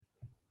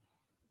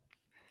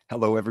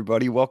Hello,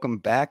 everybody. Welcome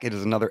back. It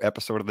is another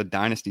episode of the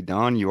Dynasty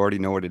Dawn. You already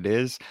know what it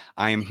is.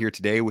 I am here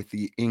today with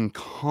the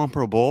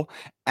incomparable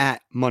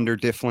at Munder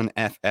Difflin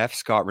FF,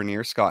 Scott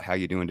Rainier. Scott, how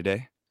you doing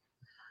today?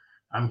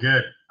 I'm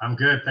good. I'm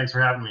good. Thanks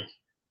for having me.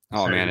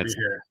 Oh Excited man, to be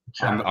here,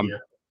 chat I'm with I'm you.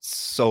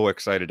 so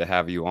excited to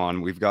have you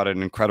on. We've got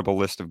an incredible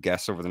list of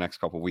guests over the next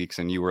couple of weeks,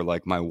 and you were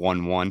like my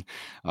one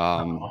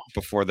Oh,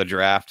 before the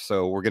draft.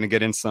 So we're gonna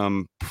get in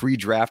some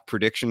pre-draft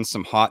predictions,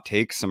 some hot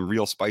takes, some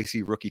real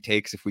spicy rookie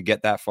takes if we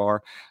get that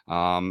far.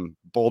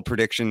 Bold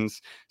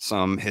predictions,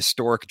 some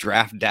historic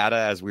draft data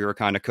as we were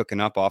kind of cooking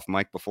up off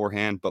mic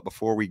beforehand. But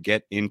before we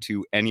get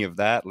into any of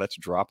that, let's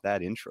drop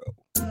that intro.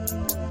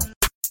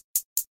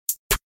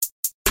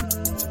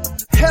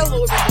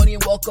 Hello, everybody,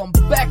 and welcome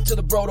back to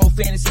the Brodo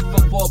Fantasy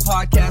Football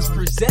Podcast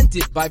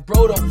presented by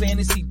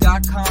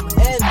BrodoFantasy.com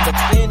and the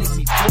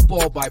Fantasy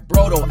Football by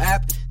Brodo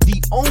app,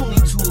 the only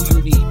tool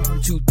you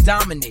need to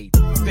dominate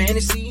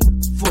fantasy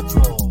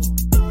football.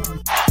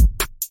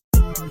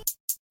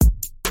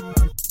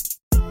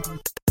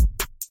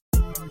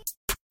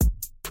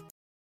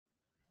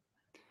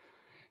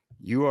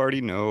 You already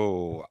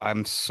know.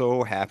 I'm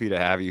so happy to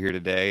have you here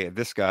today.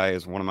 This guy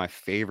is one of my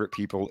favorite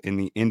people in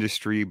the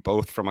industry,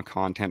 both from a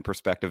content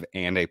perspective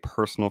and a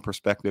personal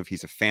perspective.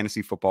 He's a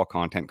fantasy football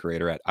content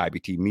creator at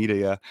IBT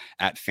Media,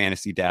 at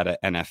Fantasy Data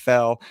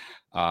NFL,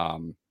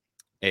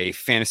 a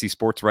Fantasy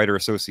Sports Writer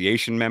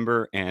Association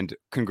member, and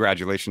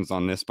congratulations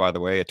on this, by the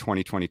way, a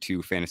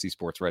 2022 Fantasy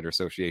Sports Writer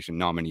Association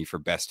nominee for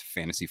Best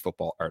Fantasy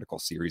Football Article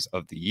Series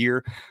of the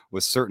Year.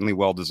 Was certainly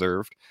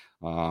well-deserved.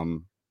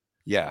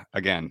 Yeah,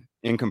 again,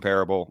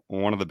 incomparable.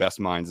 One of the best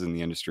minds in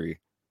the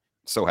industry.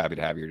 So happy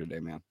to have you here today,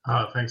 man.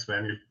 oh, thanks,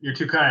 man. You're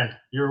too kind.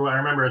 I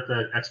remember at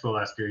the expo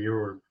last year, you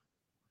were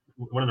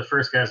one of the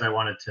first guys I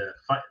wanted to,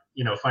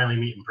 finally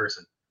meet in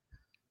person.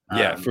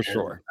 Yeah, for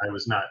sure. I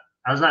was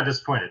not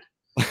disappointed.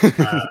 So,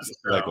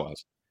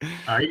 Likewise.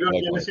 Are you going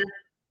again this year?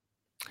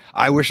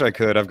 I wish I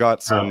could. I've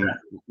got some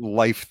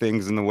life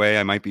things in the way.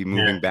 I might be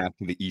moving back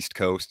to the East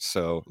Coast,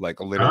 so like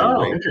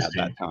literally right at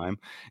that time.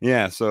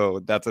 Yeah, so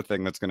that's a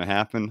thing that's going to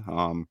happen.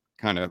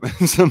 Kind of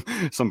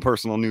some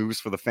personal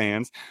news for the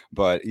fans,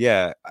 but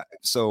yeah.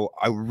 So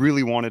I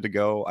really wanted to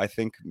go. I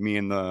think me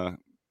and the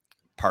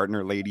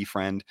partner lady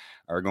friend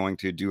are going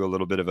to do a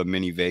little bit of a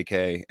mini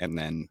vacay and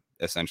then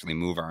essentially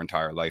move our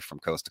entire life from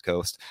coast to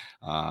coast.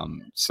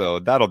 So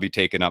that'll be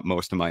taking up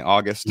most of my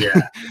August,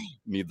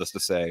 needless to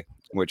say,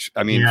 which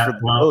I mean, for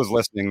those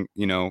listening,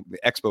 the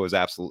expo is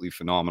absolutely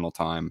phenomenal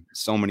time.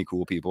 So many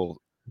cool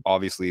people,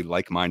 obviously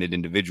like-minded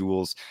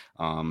individuals.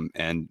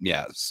 And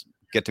yes,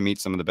 get to meet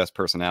some of the best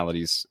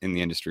personalities in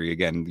the industry.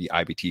 Again, the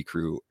IBT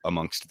crew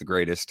amongst the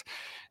greatest.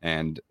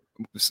 And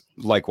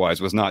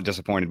likewise was not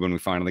disappointed when we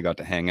finally got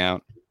to hang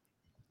out.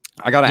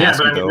 I got to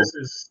ask you though.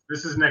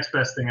 This is next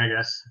best thing, I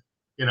guess.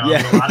 A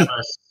lot of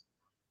us,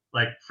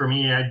 like for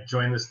me, I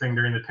joined this thing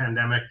during the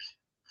pandemic,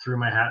 threw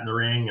my hat in the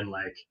ring,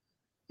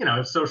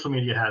 and social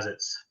media has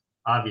its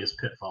obvious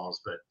pitfalls,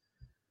 but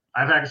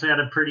I've actually had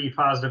a pretty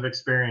positive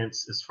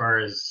experience as far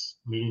as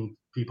meeting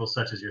people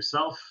such as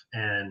yourself,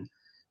 and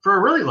for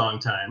a really long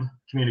time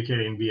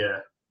communicating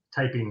via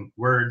typing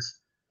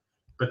words,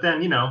 but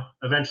then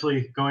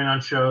eventually going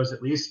on shows,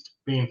 at least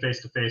being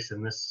face to face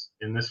in this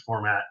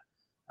format.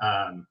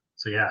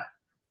 So yeah,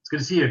 it's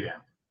good to see you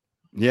again.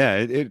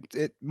 Yeah,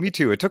 me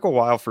too. It took a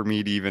while for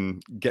me to even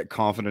get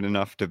confident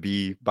enough to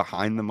be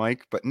behind the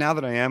mic, but now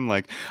that I am,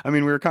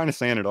 we were kind of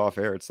saying it off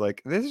air. It's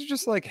like, this is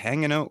just like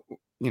hanging out,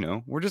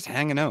 we're just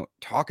hanging out,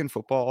 talking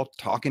football,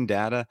 talking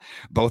data.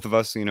 Both of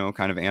us,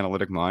 kind of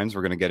analytic minds.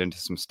 We're going to get into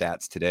some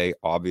stats today,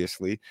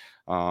 obviously.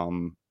 We're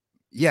going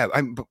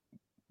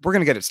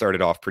to get it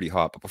started off pretty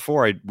hot, but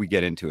before we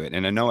get into it,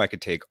 and I know I could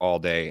take all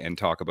day and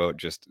talk about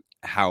just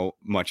how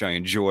much I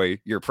enjoy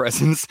your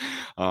presence,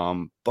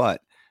 but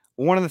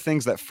one of the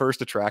things that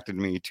first attracted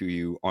me to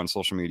you on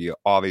social media,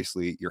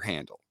 obviously your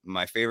handle.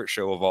 My favorite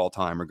show of all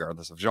time,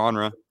 regardless of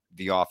genre,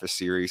 The Office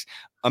series,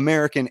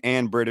 American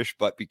and British,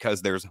 but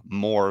because there's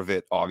more of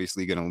it,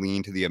 obviously going to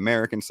lean to the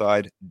American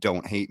side.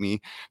 Don't hate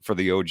me for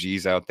the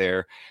OGs out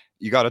there.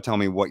 You got to tell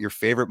me what your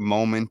favorite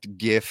moment,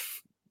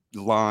 GIF,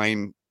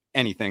 line,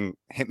 anything.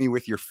 Hit me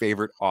with your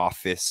favorite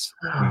Office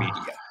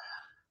media.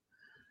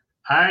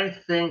 I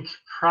think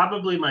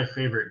probably my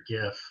favorite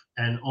GIF,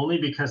 and only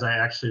because I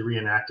actually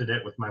reenacted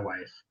it with my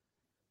wife.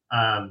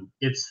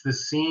 It's the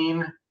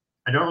scene,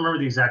 I don't remember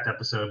the exact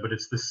episode, but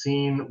it's the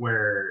scene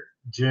where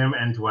Jim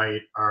and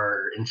Dwight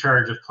are in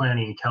charge of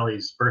planning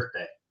Kelly's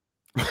birthday.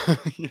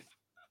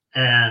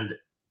 And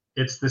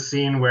it's the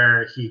scene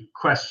where he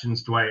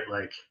questions Dwight,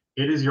 like,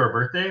 "It is your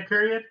birthday,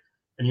 period?"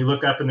 And you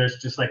look up and there's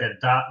just like a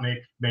dot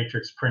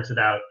matrix printed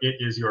out, "It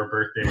is your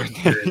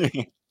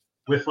birthday,"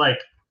 with like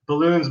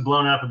balloons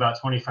blown up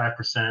about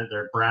 25%.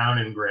 They're brown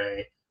and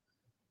gray.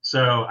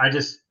 So I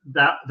just,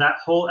 that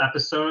whole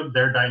episode,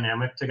 their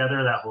dynamic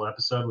together, that whole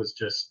episode was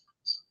just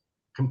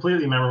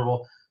completely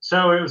memorable.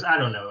 So it was, I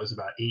don't know, it was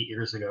about 8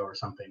 years ago or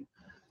something.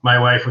 My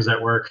wife was at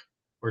work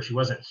where she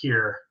wasn't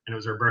here, and it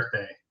was her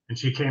birthday, and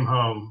she came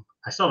home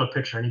I still have a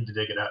picture. I need to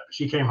dig it up.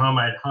 She came home.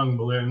 I had hung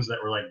balloons that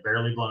were like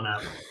barely blown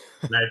up,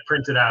 and I had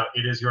printed out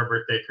 "It is your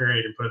birthday"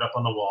 period and put it up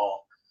on the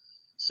wall.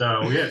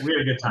 So we had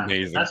a good time.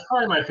 Amazing. That's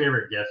probably my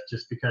favorite gift,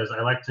 just because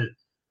I like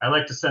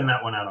to send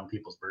that one out on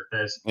people's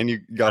birthdays. And you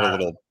got a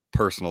little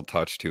personal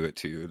touch to it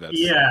too.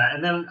 Yeah,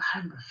 and then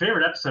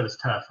favorite episode is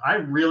tough. I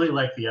really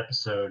like the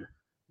episode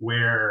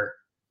where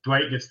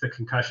Dwight gets the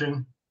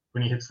concussion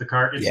when he hits the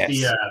car. It's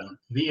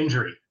the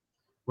injury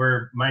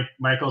where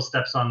Michael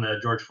steps on the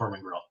George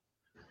Foreman grill.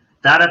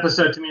 That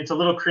episode, to me, it's a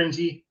little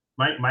cringy.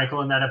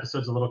 Michael in that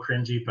episode's a little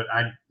cringy, but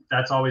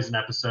that's always an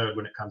episode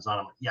when it comes on.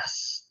 I'm like,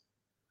 yes.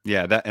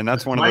 Yeah,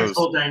 that's one Mike's of those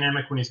whole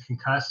dynamic when he's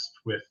concussed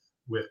with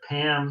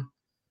Pam.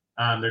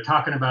 They're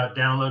talking about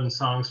downloading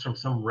songs from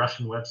some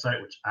Russian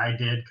website, which I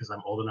did because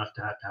I'm old enough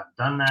to have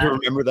done that. Do you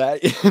remember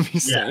that?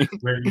 Yeah,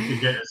 where you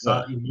could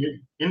get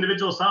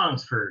individual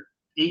songs for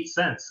 8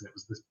 cents, and it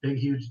was this big,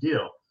 huge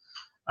deal.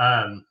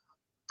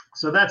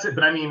 So that's it.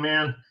 But I mean,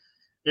 man,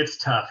 it's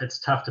tough. It's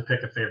tough to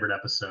pick a favorite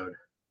episode.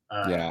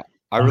 Yeah,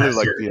 I really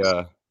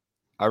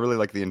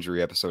like the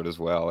injury episode as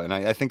well. And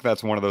I think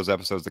that's one of those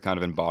episodes that kind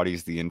of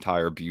embodies the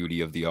entire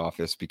beauty of The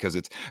Office, because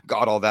it's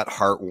got all that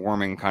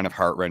heartwarming, kind of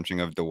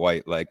heart-wrenching of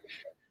Dwight. Like,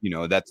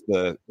 that's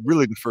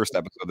really the first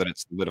episode that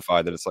it's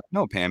solidified that it's like,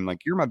 no, Pam, like,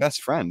 you're my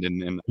best friend.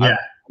 And yeah.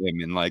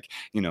 And like,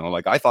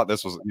 like, I thought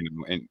this was,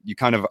 and you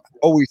kind of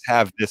always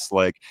have this,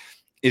 like,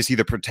 is he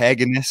the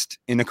protagonist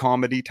in a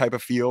comedy type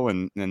of feel?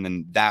 And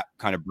then that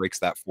kind of breaks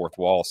that fourth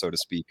wall, so to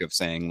speak, of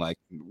saying, like,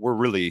 we're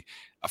really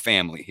a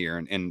family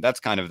here. And that's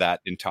kind of that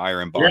entire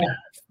embodiment. Yeah,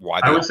 of why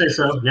I would say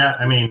so. Yeah.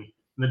 I mean,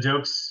 the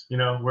jokes,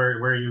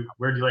 where do you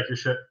like your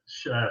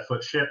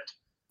foot shipped?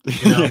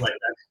 Like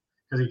that,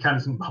 because he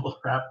comes in bubble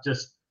wrap.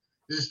 It's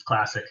just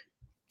classic.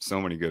 So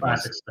many good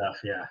classic stuff.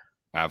 Yeah.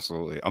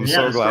 Absolutely. I'm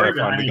so glad I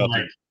finally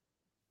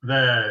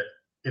got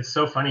it's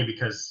so funny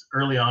because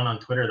early on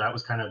Twitter, that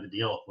was kind of the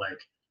deal. Like,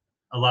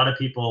 a lot of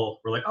people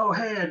were like, "Oh,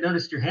 hey, I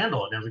noticed your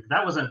handle," and I was like,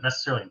 "That wasn't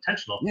necessarily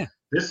intentional. Yeah.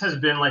 This has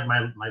been like my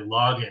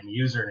login,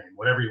 username,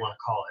 whatever you want to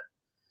call it,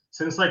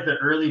 since like the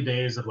early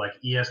days of like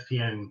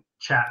ESPN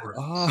chat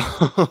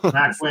rooms.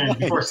 Back when,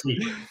 before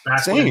Sleep,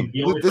 when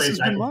the only place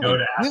I could go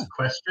to ask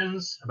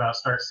questions about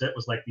Start Sit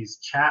was like these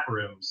chat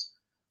rooms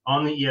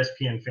on the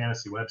ESPN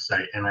fantasy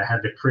website, and I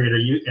had to create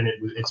and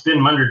it's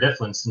been Munder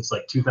Difflin since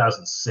like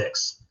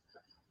 2006.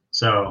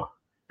 So,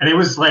 and it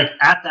was like,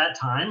 at that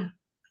time,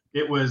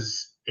 it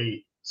was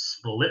a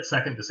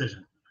split-second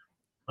decision.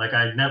 Like,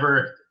 I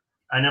never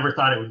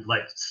thought it would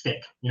like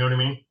stick. You know what I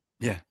mean?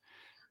 Yeah.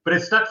 But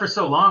it stuck for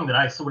so long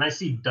that when I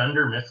see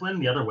Dunder Mifflin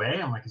the other way,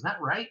 I'm like, is that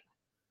right?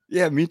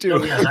 Yeah, me too.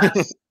 So, yeah,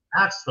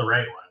 that's the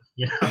right one.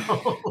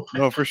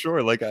 No, for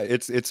sure. Like,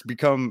 it's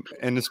become,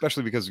 and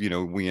especially because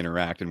we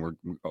interact and we're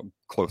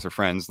closer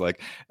friends,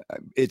 like,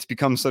 it's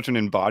become such an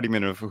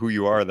embodiment of who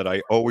you are that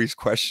I always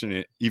question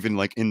it, even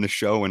like in the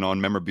show and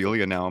on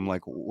memorabilia now. I'm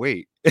like,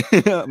 wait,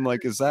 I'm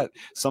like, is that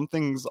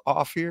something's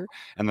off here?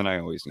 And then I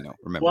always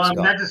remember. Well,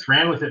 I just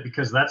ran with it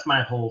because that's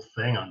my whole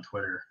thing on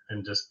Twitter,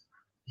 and just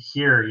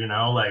here,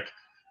 like,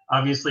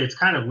 obviously it's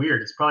kind of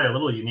weird. It's probably a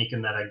little unique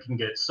in that I can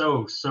get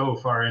so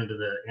far into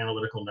the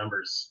analytical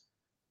numbers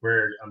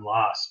where I'm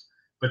lost,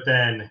 but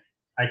then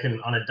I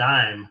can, on a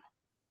dime,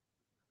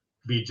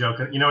 be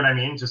joking. You know what I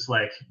mean? Just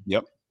like,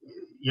 yep.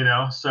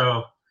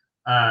 So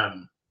I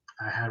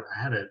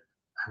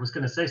was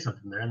going to say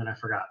something there and then I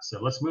forgot.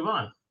 So let's move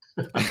on.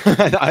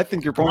 I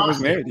think your point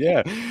was made.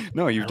 Yeah.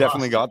 No, you've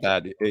definitely got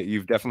that.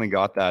 You've definitely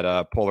got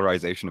that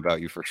polarization about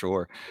you for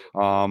sure.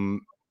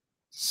 And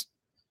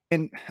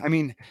I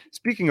mean,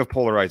 speaking of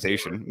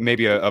polarization,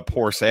 maybe a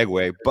poor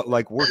segue, but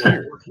like, we're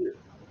here.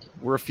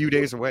 We're a few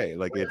days away.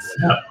 Like, it's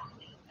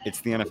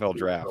the NFL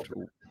draft.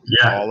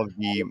 Yeah. All of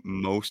the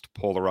most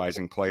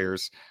polarizing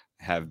players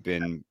have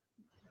been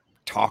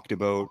talked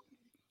about,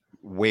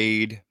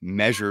 weighed,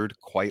 measured,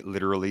 quite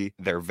literally,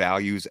 their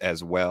values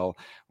as well.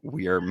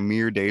 We are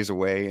mere days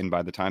away, and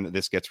by the time that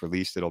this gets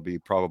released, it'll be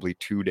probably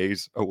 2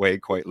 days away,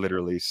 quite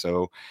literally.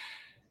 So,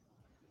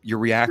 your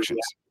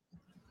reactions,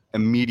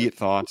 immediate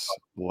thoughts,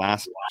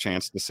 last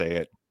chance to say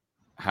it.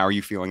 How are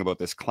you feeling about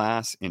this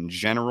class in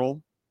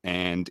general?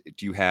 And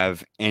do you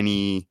have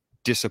any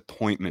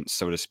disappointment,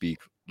 so to speak,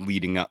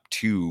 leading up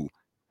to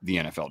the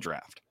NFL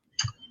draft?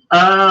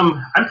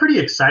 I'm pretty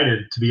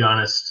excited, to be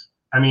honest.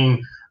 I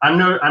mean, I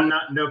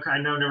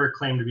never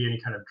claim to be any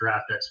kind of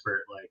draft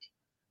expert. Like,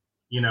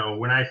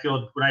 when I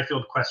field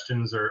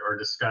questions or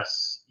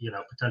discuss,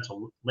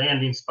 potential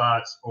landing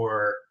spots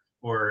or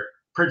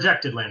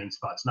projected landing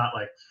spots, not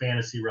like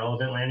fantasy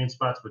relevant landing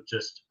spots, but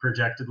just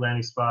projected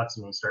landing spots.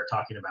 And we start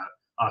talking about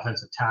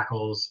offensive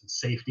tackles and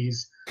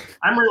safeties,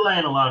 I'm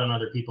relying a lot on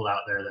other people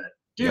out there that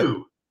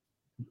do,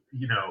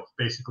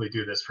 basically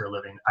do this for a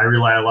living. I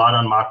rely a lot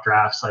on mock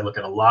drafts. I look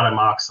at a lot of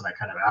mocks and I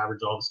kind of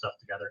average all the stuff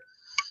together.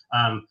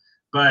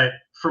 But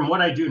from what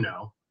I do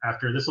know,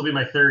 after this will be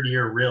my third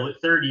year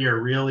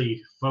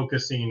really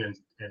focusing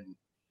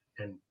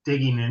and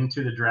digging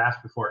into the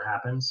draft before it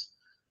happens.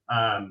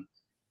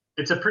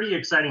 It's a pretty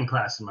exciting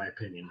class in my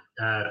opinion.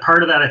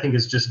 Part of that I think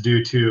is just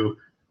due to,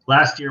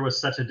 last year was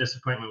such a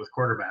disappointment with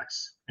quarterbacks,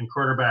 and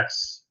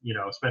quarterbacks,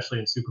 especially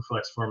in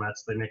superflex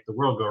formats, they make the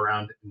world go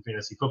around in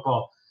fantasy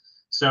football.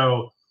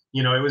 So,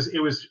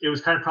 it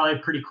was kind of probably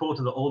pretty cool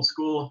to the old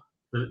school,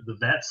 the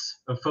vets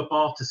of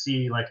football, to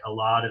see like a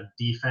lot of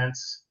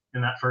defense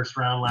in that first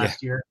round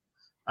last year.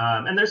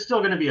 And there's still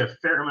going to be a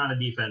fair amount of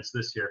defense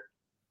this year.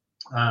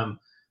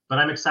 But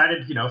I'm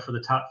excited, for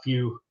the top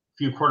few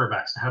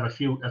quarterbacks, to have a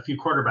few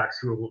quarterbacks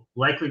who will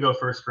likely go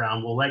first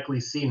round, we'll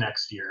likely see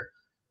next year.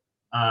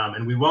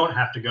 And we won't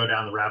have to go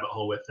down the rabbit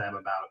hole with them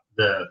about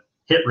the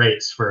hit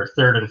rates for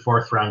third and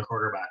fourth round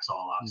quarterbacks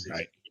all offseason.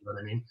 Right. You know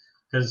what I mean?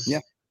 Because,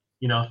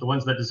 the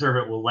ones that deserve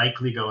it will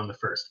likely go in the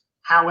first.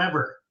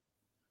 However,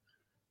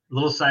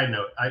 little side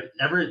note,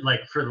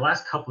 for the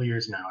last couple of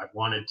years now, I've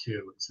wanted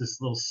to, it's this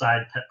little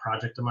side pet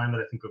project of mine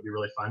that I think would be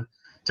really fun,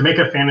 to make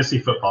a fantasy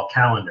football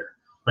calendar,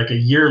 like a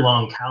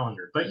year-long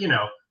calendar, but,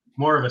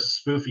 more of a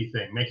spoofy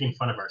thing, making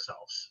fun of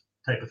ourselves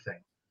type of thing.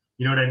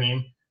 You know what I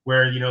mean?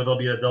 Where,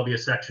 there'll be a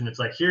section. It's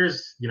like,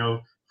 here's,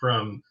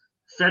 from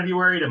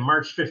February to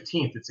March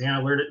 15th, it's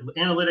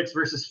analytics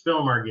versus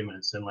film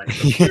arguments. And like,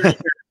 here's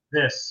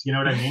this, you know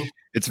what I mean?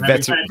 It's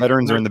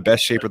veterans are in the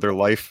best shape of their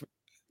life.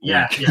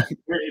 Yeah.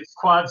 It's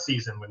quad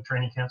season when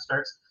training camp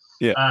starts.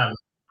 Yeah.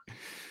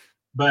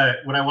 But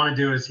what I want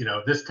to do is,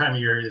 this time of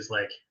year is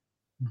like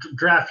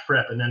draft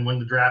prep. And then when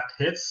the draft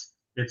hits,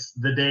 it's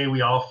the day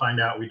we all find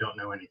out we don't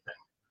know anything.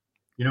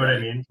 You know what I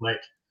mean? Like,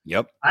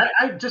 yep.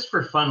 I just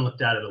for fun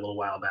looked at it a little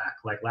while back.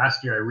 Like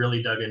last year, I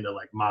really dug into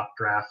like mock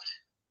draft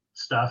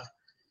stuff.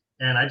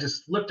 And I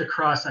just looked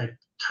across, I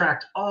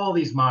tracked all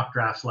these mock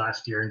drafts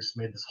last year and just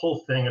made this whole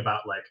thing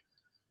about like,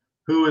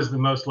 who is the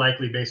most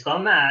likely based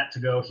on that to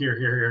go here,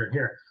 here, here, and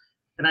here.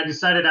 And I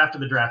decided after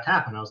the draft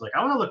happened, I was like,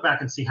 I want to look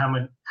back and see how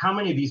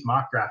many of these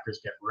mock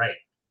drafters get right.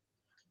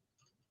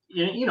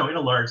 In a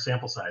large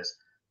sample size,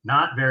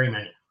 not very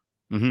many.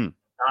 Mm-hmm.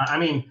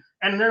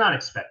 And they're not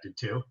expected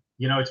to.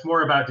 It's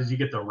more about, did you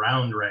get the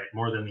round right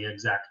more than the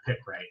exact pick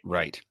right?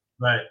 Right.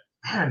 But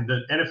man,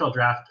 the NFL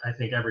draft, I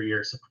think every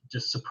year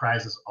just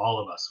surprises all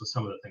of us with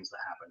some of the things that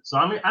happen. So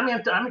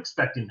I'm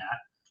expecting that.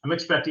 I'm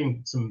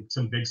expecting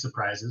some big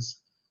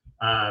surprises.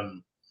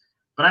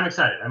 But I'm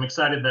excited. I'm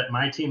excited that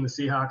my team, the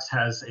Seahawks,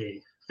 has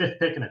a 5th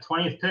pick and a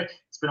 20th pick.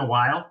 It's been a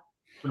while.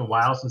 It's been a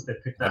while since they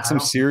picked that. That's some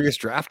serious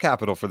draft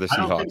capital for the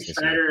Seahawks. I don't think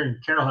Schneider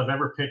and Carroll have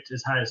ever picked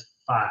as high as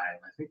 5.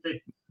 I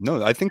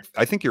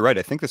think you're right.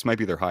 I think this might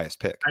be their highest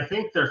pick. I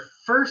think their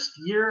first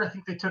year, I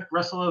think they took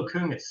Russell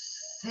Okung at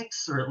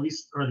 6, or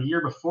the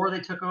year before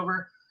they took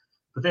over.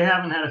 But they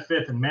haven't had a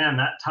 5th. And man,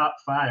 that top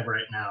 5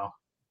 right now,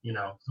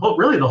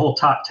 really the whole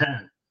top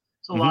 10.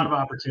 It's a lot of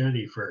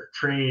opportunity for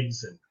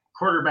trades and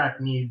quarterback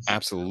needs.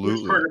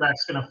 Absolutely. Which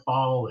quarterback's going to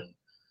fall,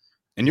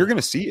 and you're going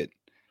to see it.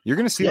 You're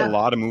going to see a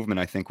lot of movement,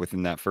 I think,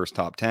 within that first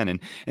top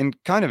 10.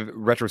 And kind of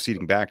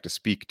retroceding back to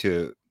speak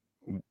to,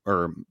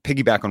 or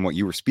piggyback on what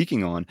you were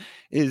speaking on,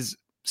 is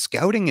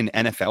scouting and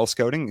NFL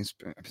scouting, is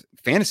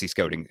fantasy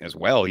scouting as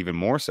well, even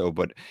more so.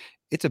 But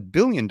it's $1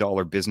 billion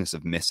business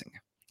of missing.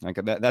 Like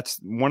that's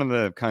one of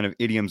the kind of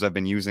idioms I've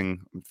been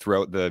using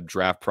throughout the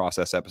draft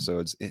process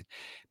episodes.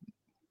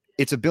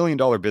 It's $1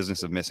 billion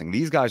business of missing.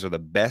 These guys are the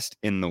best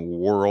in the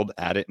world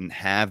at it and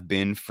have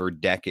been for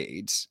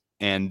decades,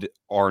 and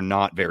are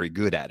not very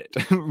good at it.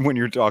 When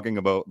you're talking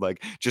about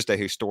like just a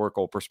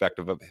historical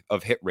perspective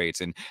of hit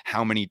rates and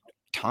how many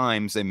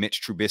times a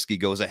Mitch Trubisky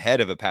goes ahead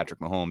of a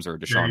Patrick Mahomes or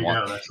Deshaun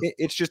Watson.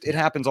 It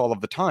happens all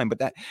of the time. But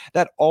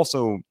that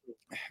also,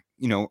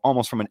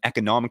 almost from an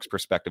economics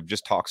perspective,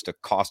 just talks to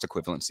cost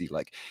equivalency.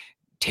 Like,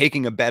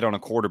 taking a bet on a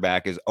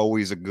quarterback is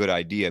always a good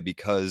idea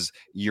because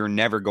you're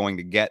never going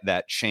to get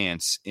that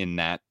chance in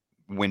that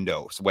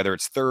window. So whether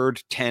it's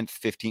 3rd, 10th,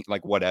 15th,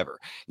 like whatever,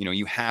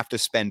 you have to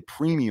spend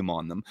premium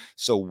on them.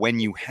 So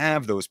when you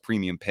have those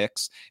premium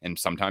picks, and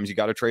sometimes you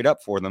got to trade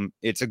up for them,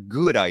 it's a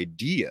good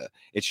idea.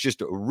 It's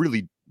just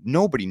really,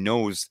 nobody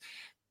knows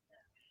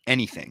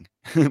anything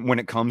when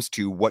it comes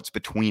to what's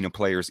between a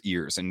player's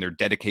ears and their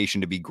dedication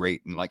to be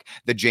great. And like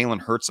the Jalen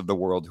Hurts of the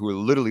world, who are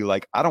literally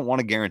like, I don't want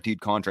a guaranteed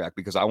contract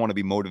because I want to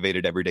be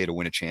motivated every day to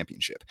win a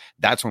championship.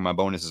 That's where my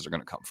bonuses are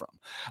going to come from.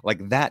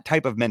 Like that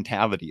type of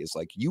mentality is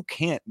like,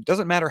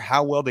 doesn't matter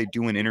how well they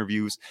do in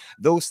interviews.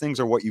 Those things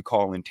are what you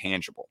call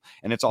intangible.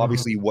 And it's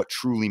obviously what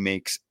truly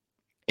makes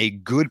a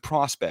good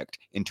prospect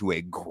into a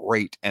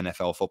great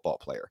NFL football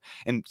player.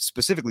 And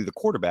specifically the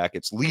quarterback,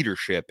 it's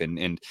leadership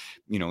and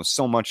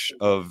so much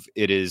of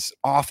it is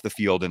off the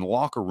field and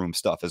locker room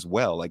stuff as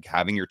well, like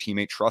having your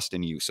teammate trust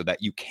in you so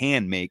that you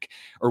can make,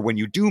 or when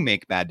you do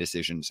make bad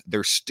decisions,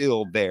 they're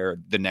still there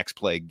the next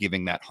play,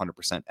 giving that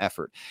 100%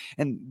 effort.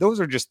 And those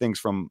are just things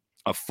from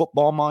a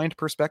football mind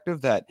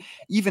perspective that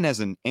even as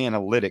an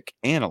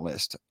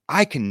analyst,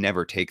 I can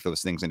never take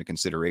those things into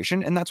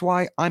consideration. And that's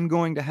why I'm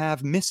going to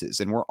have misses,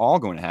 and we're all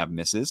going to have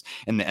misses,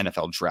 and the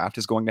NFL draft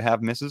is going to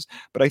have misses.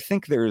 But I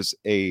think there's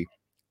a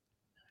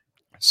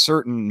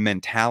certain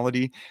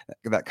mentality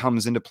that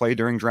comes into play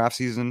during draft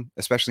season,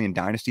 especially in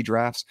dynasty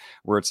drafts,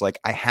 where it's like,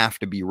 I have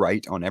to be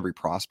right on every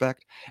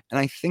prospect. And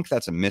I think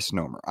that's a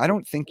misnomer. I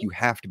don't think you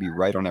have to be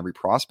right on every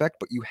prospect,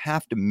 but you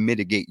have to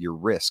mitigate your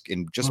risk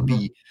and just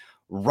be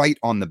right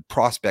on the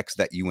prospects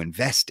that you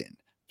invest in,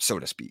 so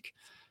to speak.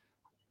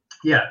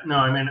 Yeah, no,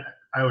 I mean,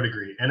 I would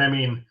agree. And I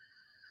mean,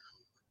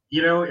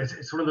 you know,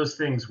 it's one of those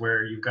things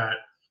where you've got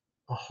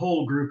a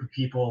whole group of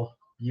people,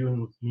 you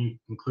and me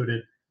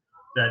included,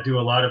 that do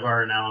a lot of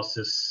our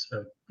analysis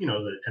of, you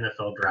know, the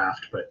NFL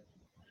draft, but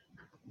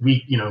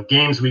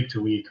games week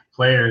to week,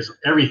 players,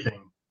 everything,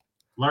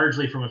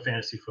 largely from a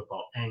fantasy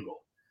football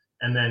angle.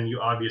 And then you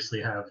obviously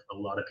have a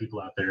lot of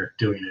people out there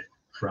doing it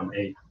from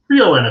a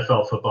real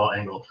NFL football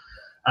angle.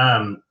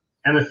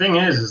 And the thing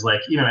is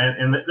like, you know,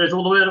 and there's a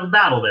little bit of a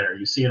battle there.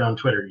 You see it on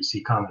Twitter. You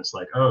see comments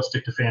like, "Oh,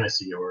 stick to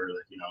fantasy," or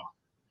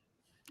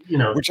you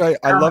know, which I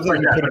love that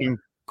you put it in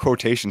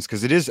quotations,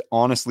 because it is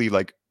honestly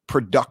like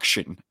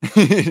production.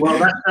 Well,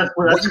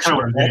 that's kind of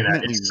what I'm getting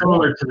at. It's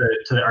similar to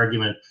the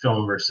argument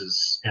film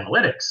versus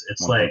analytics.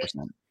 It's 100%. Like,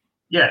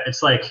 yeah,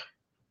 it's like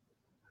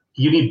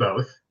you need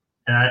both,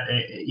 and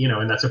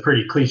and that's a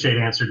pretty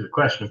cliched answer to the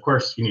question. Of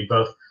course, you need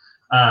both,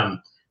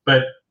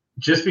 but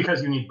just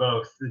because you need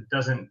both, it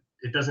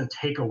doesn't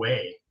take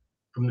away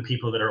from the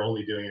people that are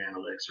only doing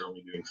analytics or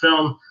only doing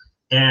film.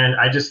 And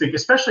I just think,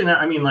 especially now,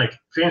 I mean, like,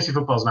 fantasy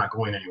football is not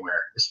going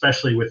anywhere,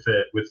 especially with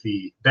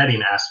the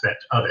betting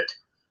aspect of it.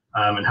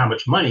 And how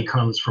much money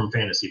comes from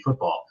fantasy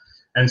football.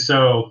 And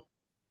so,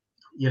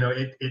 you know,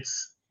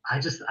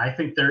 I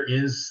think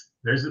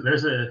there's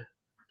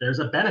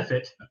a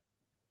benefit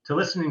to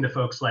listening to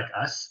folks like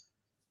us,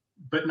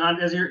 but not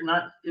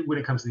when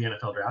it comes to the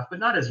NFL draft, but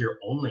not as your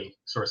only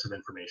source of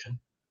information.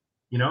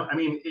 You know, I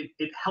mean,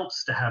 it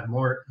helps to have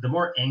the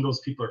more angles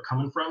people are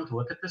coming from to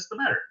look at this, the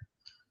better.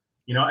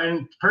 You know,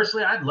 and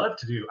personally, I'd love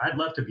to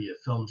be a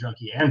film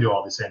junkie and do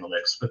all this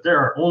analytics, but there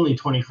are only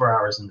 24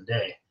 hours in the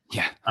day.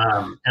 Yeah.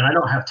 And I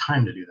don't have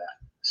time to do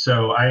that.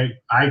 So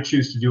I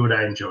choose to do what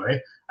I enjoy.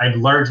 I'd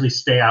largely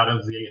stay out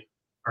of the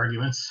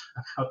arguments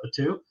about the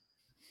two,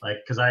 like,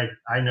 because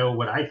I know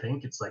what I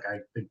think. It's like, I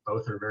think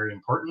both are very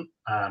important.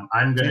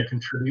 I'm going to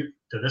contribute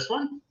to this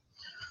one.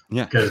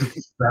 Yeah.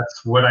 Because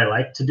that's what I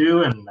like to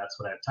do, and that's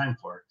what I have time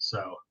for.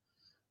 So,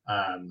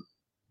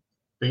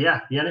 but yeah,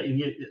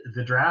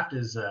 the draft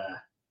is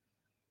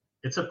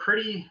it's a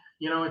pretty,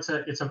 you know,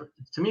 to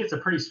me, it's a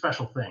pretty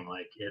special thing.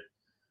 Like it,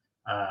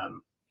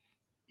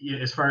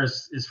 as far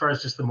as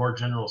just the more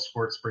general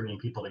sports bringing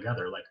people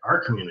together, like our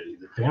community,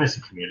 the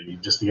fantasy community,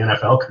 just the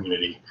NFL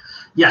community.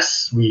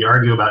 Yes, we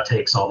argue about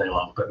takes all day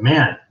long, but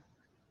man,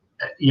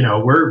 you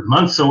know, we're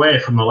months away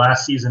from the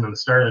last season and the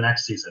start of the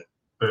next season,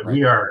 but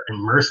we are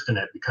immersed in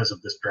it because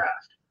of this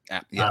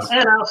draft. Yes.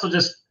 And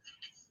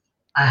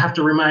I have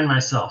to remind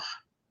myself,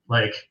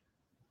 like,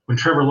 when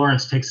Trevor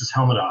Lawrence takes his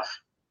helmet off,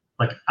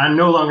 like, I'm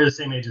no longer the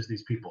same age as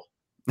these people.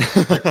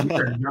 Like, these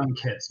are young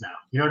kids now.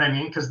 You know what I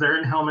mean? Because they're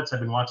in helmets. I've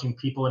been watching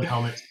people in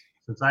helmets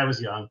since I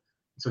was young.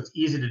 So it's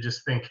easy to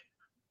just think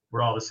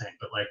we're all the same.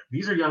 But, like,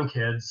 these are young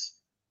kids,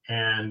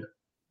 and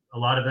a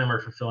lot of them are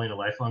fulfilling a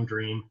lifelong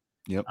dream.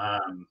 Yep.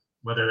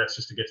 Whether that's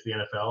just to get to the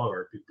NFL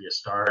or be a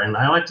star. And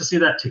I like to see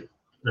that too.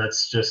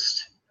 That's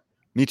just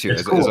me too.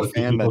 It's cool as a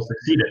fan, people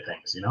succeed at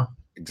things, you know?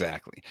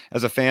 Exactly.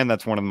 As a fan,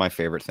 that's one of my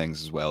favorite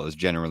things as well, is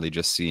generally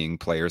just seeing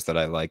players that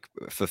I like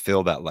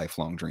fulfill that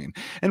lifelong dream.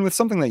 And with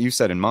something that you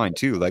said in mind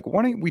too, like,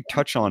 why don't we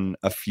touch on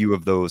a few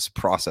of those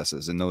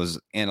processes and those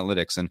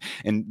analytics and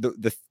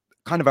the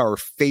kind of our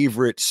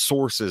favorite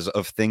sources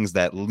of things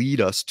that lead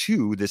us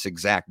to this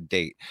exact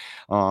date.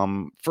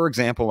 For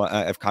example,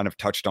 I've kind of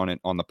touched on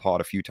it on the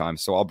pod a few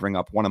times, so I'll bring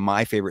up one of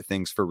my favorite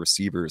things for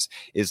receivers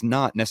is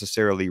not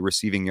necessarily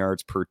receiving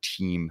yards per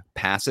team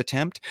pass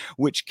attempt,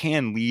 which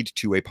can lead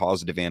to a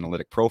positive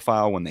analytic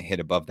profile when they hit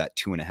above that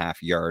 2.5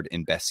 yard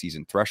in best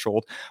season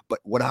threshold. But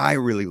what I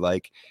really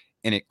like,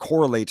 and it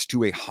correlates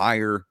to a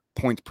higher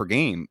points per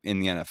game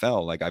in the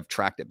NFL. Like, I've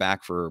tracked it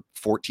back for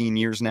 14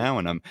 years now,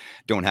 and I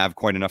don't have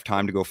quite enough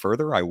time to go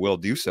further. I will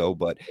do so,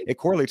 but it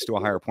correlates to a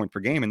higher point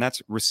per game, and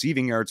that's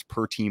receiving yards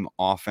per team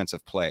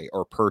offensive play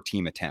or per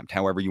team attempt,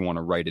 however you want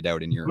to write it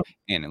out in your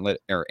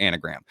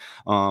anagram.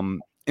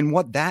 And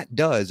what that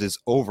does is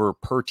over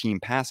per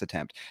team pass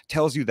attempt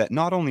tells you that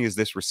not only is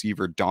this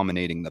receiver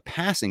dominating the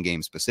passing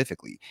game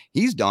specifically,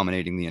 he's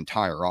dominating the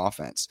entire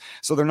offense.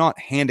 So they're not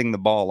handing the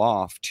ball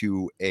off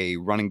to a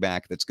running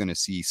back that's going to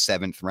see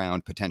 7th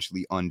round,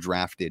 potentially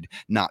undrafted,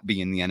 not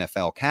be in the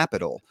NFL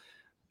capital,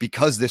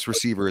 because this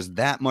receiver is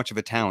that much of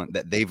a talent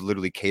that they've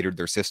literally catered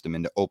their system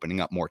into opening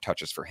up more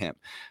touches for him.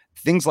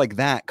 Things like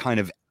that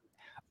kind of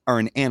are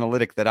an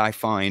analytic that I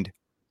find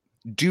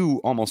do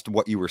almost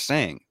what you were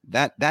saying.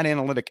 That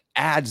analytic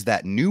adds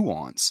that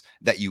nuance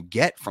that you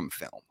get from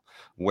film,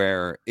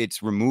 where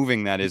it's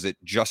removing that, is it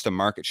just a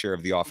market share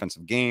of the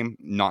offensive game,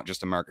 not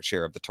just a market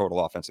share of the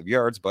total offensive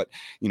yards, but,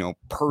 you know,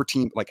 per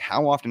team, like,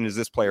 how often is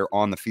this player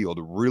on the field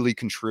really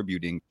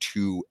contributing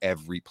to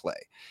every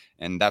play?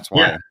 And that's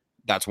why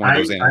that's one of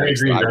those analytics.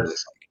 I agree.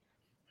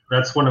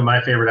 That's one of my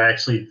favorite. I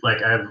actually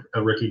I have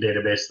a rookie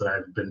database that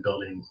I've been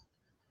building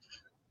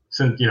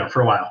since,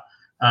 for a while.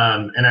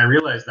 And I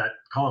realized that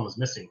column was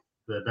missing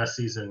the best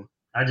season.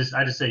 I just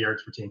say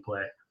yards per team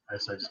play. I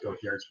just go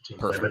with yards per team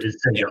play, but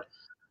it's same deal.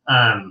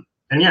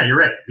 And yeah, you're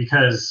right,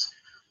 because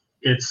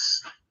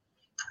it's,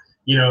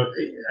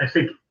 I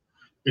think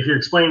if you're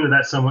explaining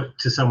that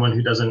to someone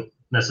who doesn't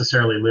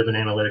necessarily live in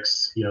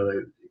analytics,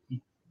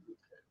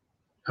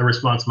 a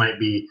response might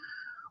be,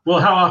 well,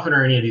 how often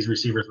are any of these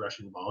receivers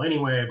rushing the ball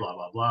anyway, blah,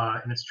 blah, blah.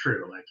 And it's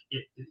true.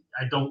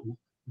 I don't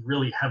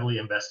really heavily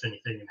invest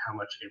anything in how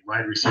much a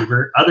wide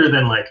receiver, other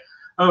than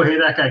oh, hey,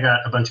 that guy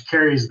got a bunch of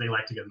carries, they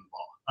like to give him the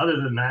ball. Other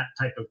than that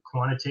type of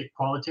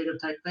qualitative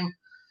type thing,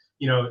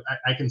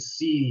 I can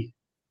see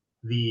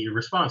the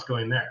response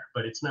going there,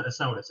 but that's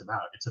not what it's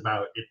about. It's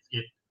about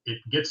it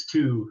gets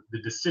to the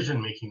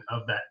decision making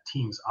of that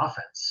team's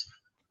offense.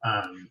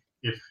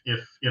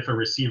 If a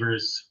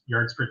receiver's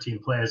yards per team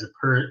play as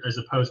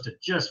opposed to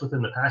just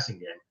within the passing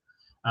game.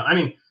 I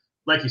mean,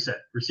 like you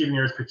said, receiving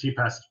yards per team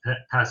pass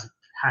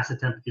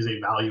attempt is a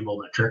valuable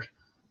metric.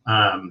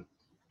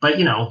 But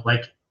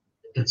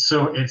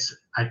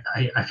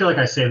I feel like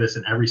I say this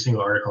in every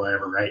single article I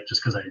ever write,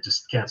 just because I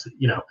just can't,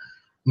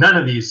 none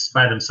of these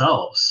by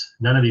themselves,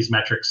 none of these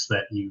metrics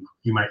that you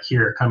might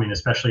hear coming,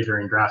 especially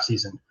during draft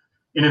season,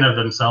 in and of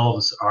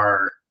themselves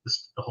are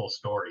the whole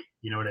story.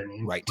 You know what I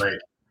mean? Right.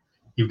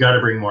 You've got to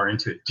bring more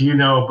into it. Do you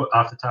know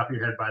off the top of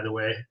your head, by the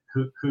way,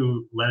 who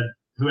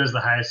has the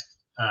highest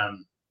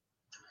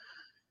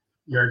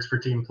yards per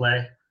team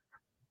play?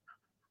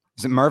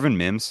 Is it Marvin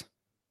Mims?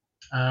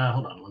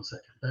 Hold on one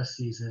second. Best.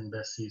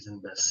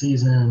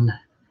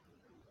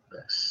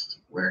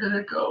 Where did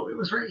it go? It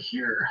was right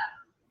here.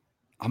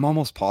 I'm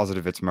almost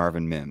positive it's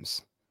Marvin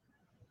Mims.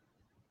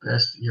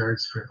 Best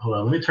yards per. Hold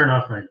on. Let me turn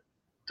off my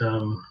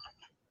dumb.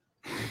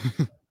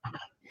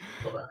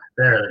 Hold on.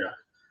 There we go.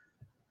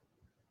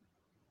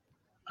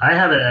 I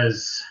have it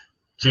as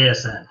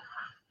JSN.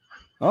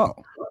 Oh.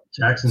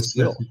 Jackson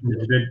Smith.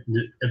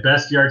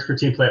 Best yards per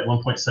team play at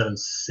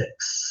 1.76.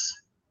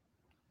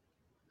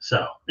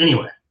 So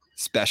anyway.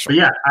 Special. But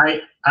yeah,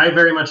 I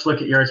very much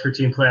look at yards per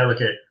team play. I look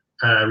at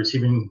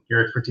receiving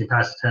yards per team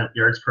pass attempt,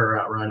 yards per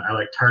route run. I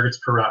like targets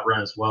per route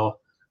run as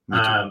well. You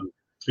got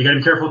to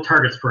be careful with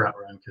targets per route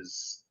run,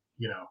 because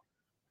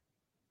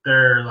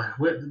they're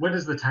what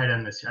is the tight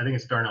end this year? I think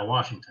it's Darnell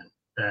Washington.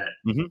 That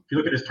if you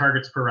look at his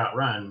targets per route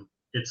run,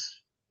 it's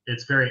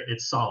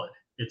solid.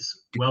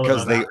 It's well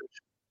because they average.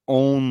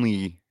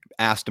 Only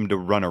asked him to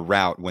run a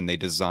route when they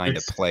designed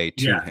a play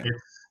to him.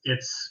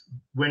 It's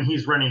when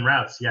he's running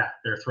routes,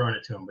 they're throwing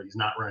it to him, but he's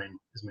not running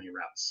as many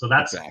routes. So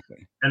that's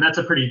exactly, and that's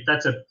a fairly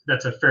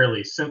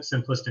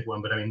simplistic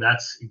one, but I mean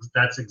that's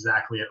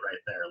exactly it right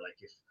there. Like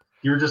if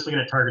you were just looking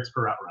at targets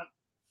per route run,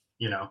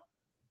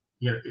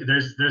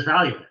 there's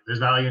value in it. There's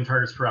value in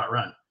targets per route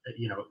run.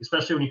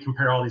 Especially when you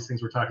compare all these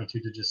things we're talking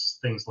to just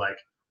things like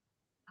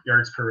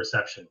yards per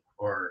reception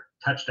or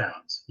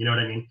touchdowns. You know what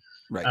I mean?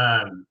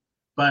 Right.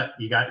 But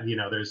you got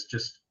there's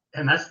just.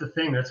 And that's the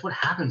thing. That's what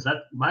happens.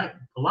 A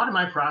lot of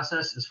my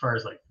process, as far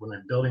as when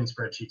I'm building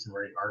spreadsheets and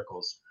writing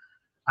articles,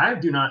 I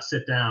do not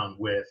sit down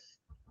with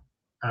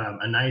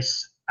a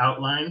nice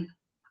outline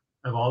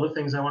of all the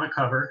things I want to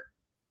cover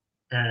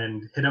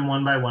and hit them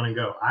one by one and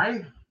go.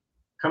 I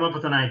come up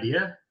with an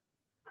idea,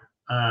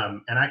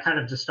 and I kind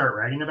of just start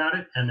writing about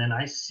it, and then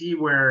I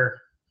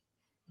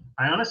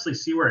honestly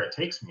see where it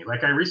takes me.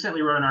 Like I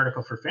recently wrote an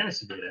article for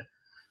Fantasy Data.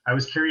 I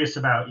was curious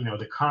about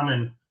the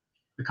common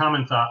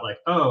thought,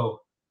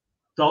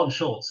 Dalton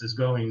Schultz is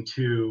going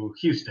to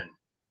Houston,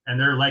 and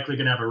they're likely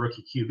going to have a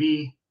rookie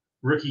QB,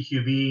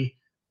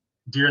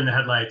 deer in the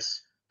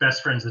headlights,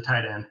 best friend's the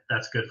tight end.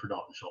 That's good for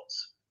Dalton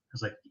Schultz. I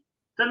was like,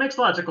 that makes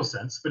logical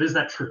sense, but is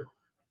that true?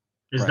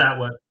 Is that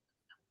what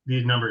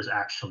these numbers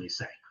actually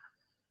say?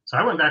 So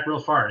I went back real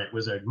far, and it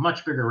was a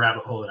much bigger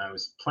rabbit hole than I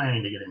was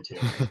planning to get into.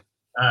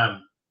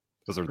 But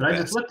I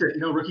just looked at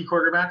rookie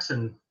quarterbacks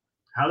and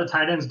how the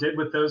tight ends did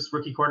with those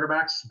rookie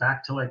quarterbacks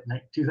back to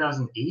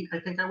 2008, I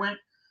think I went.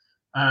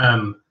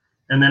 And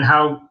then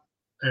how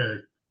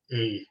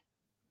a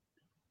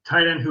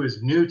tight end who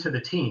is new to the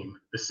team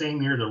the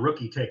same year the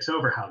rookie takes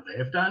over, how they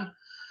have done.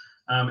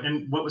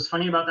 And what was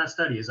funny about that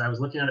study is I was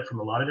looking at it from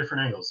a lot of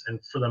different angles, and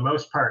for the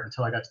most part,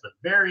 until I got to the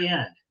very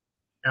end,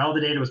 all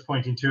the data was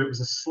pointing to it was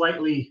a slight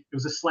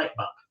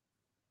bump.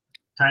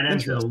 Tight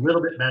ends did a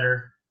little bit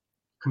better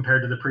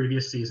compared to the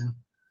previous season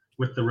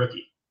with the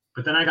rookie.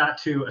 But then I got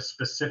to a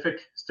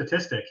specific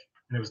statistic,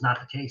 and it was not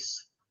the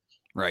case.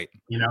 Right.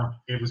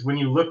 It was when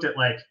you looked at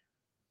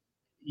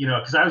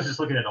because I was just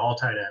looking at all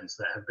tight ends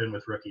that have been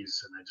with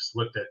rookies, and I just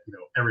looked at,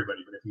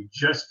 everybody. But if you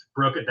just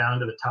broke it down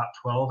to the top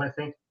 12, I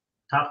think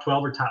top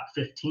 12 or top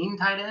 15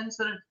 tight ends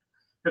that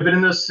have been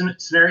in those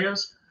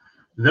scenarios,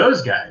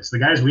 those guys, the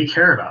guys we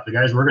care about, the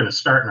guys we're going to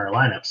start in our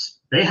lineups,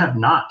 they have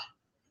not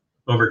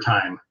over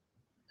time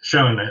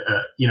shown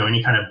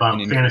any kind of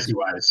bump fantasy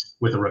wise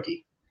with a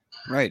rookie.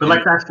 Right.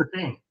 But that's the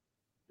thing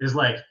is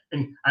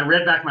and I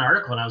read back my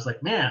article and I was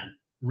like, man,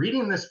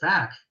 reading this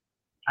back,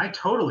 my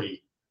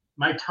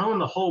tone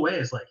the whole way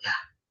is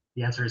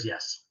The answer is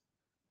yes.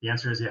 The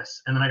answer is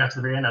yes. And then I got to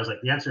the very end. I was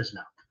like, the answer is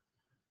no.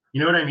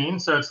 You know what I mean?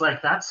 So it's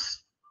like,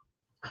 that's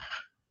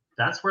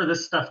where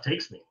this stuff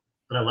takes me,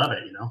 but I love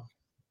it, you know?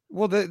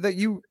 Well, that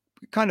you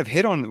kind of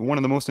hit on one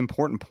of the most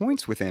important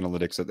points with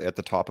analytics at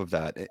the top of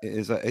that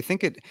is I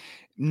think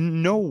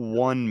no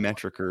one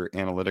metric or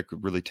analytic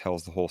really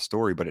tells the whole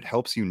story, but it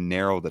helps you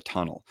narrow the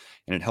tunnel,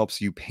 and it helps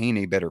you paint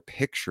a better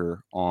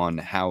picture on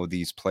how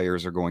these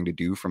players are going to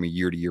do from a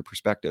year-to-year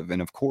perspective.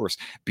 And of course,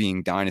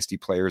 being dynasty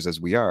players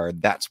as we are,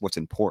 that's what's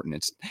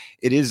important.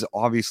 It is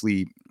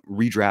obviously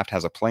redraft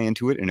has a play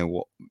into it,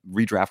 and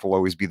redraft will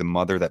always be the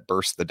mother that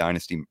births the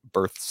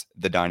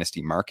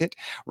dynasty market,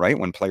 right?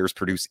 When players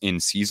produce in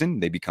season,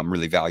 they become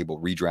really valuable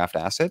redraft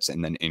assets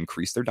and then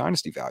increase their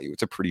dynasty value.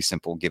 It's a pretty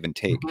simple give and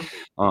take.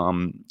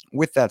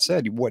 With that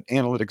said, what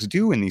analytics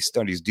do and these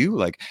studies do,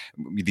 like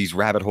these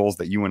rabbit holes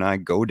that you and I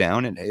go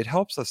down, and it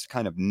helps us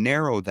kind of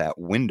narrow that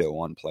window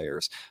on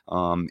players.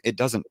 It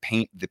doesn't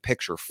paint the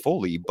picture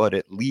fully, but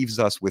it leaves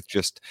us with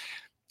just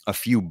a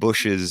few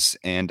bushes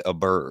and a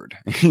bird,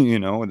 you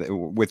know,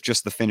 with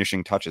just the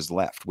finishing touches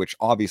left, which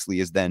obviously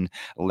is then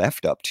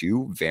left up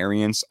to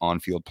variance,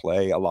 on-field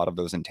play, a lot of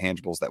those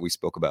intangibles that we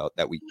spoke about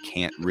that we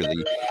can't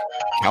really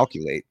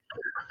calculate.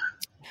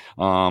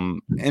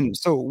 And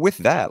so with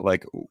that,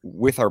 like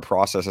with our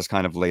processes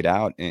kind of laid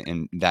out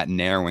in that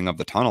narrowing of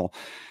the tunnel,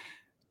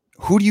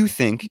 who do you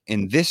think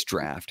in this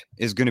draft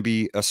is going to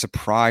be a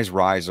surprise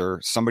riser,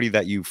 somebody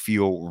that you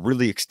feel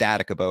really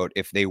ecstatic about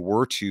if they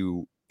were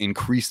to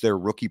increase their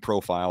rookie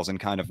profiles and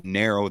kind of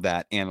narrow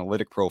that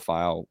analytic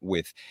profile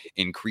with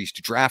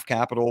increased draft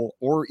capital,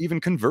 or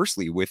even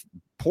conversely with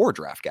poor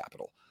draft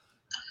capital?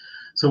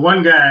 So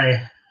one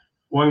guy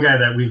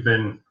that we've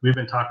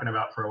been talking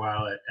about for a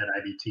while at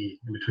IBT,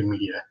 in between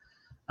media,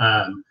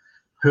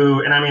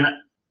 who, and I mean,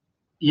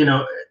 you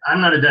know,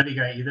 I'm not a Debbie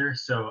guy either,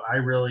 so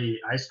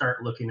I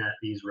start looking at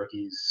these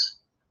rookies.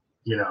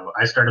 You know,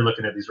 I started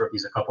looking at these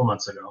rookies a couple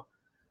months ago.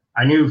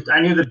 I knew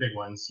the big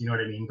ones, you know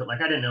what I mean? But like,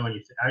 I didn't know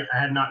anything. I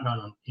had not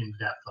gone in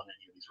depth on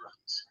any of these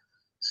rookies.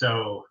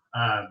 So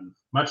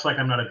much like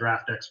I'm not a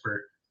draft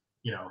expert,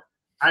 you know,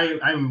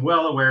 I'm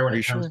well aware when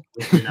it comes to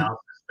rookie analysis,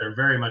 there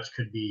very much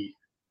could be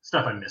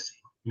stuff I'm missing.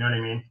 You know what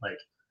I mean? Like,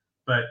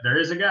 but there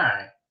is a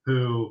guy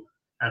who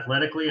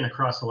athletically and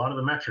across a lot of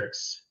the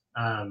metrics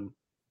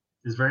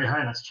is very high,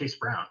 and that's Chase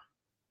Brown,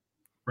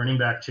 running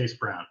back Chase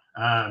Brown.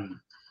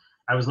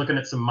 I was looking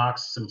at some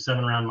mocks, some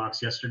 7-round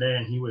mocks yesterday,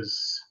 and he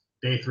was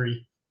day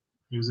 3.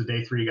 He was a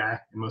day 3 guy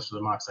in most of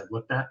the mocks I've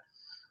looked at.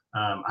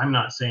 I'm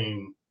not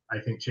saying I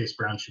think Chase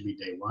Brown should be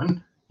day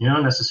 1, you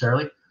know,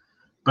 necessarily,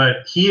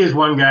 but he is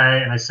one guy,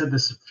 and I said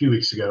this a few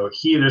weeks ago.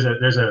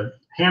 There's a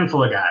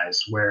handful of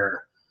guys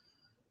where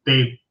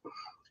it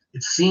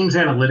seems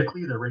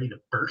analytically they're ready to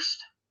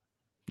burst.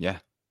 Yeah.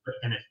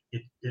 And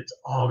it's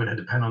all going to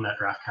depend on that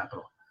draft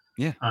capital.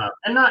 Yeah.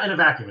 And not in a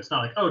vacuum. It's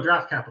not like, oh,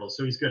 draft capital,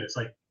 so he's good. It's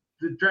like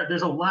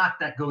there's a lot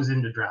that goes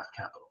into draft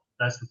capital.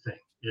 That's the thing,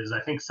 is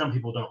I think some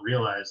people don't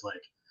realize,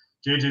 like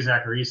JJ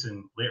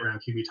Zacharyson, late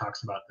round QB,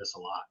 talks about this a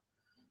lot.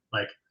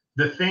 Like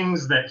the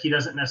things that he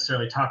doesn't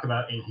necessarily talk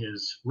about in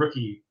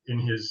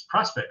his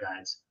prospect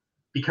guides,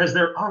 because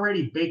they're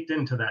already baked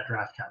into that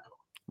draft capital.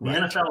 Right.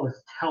 The NFL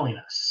is telling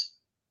us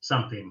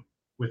something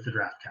with the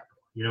draft capital.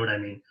 You know what I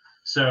mean?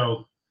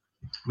 So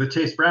with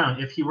Chase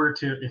Brown, if he were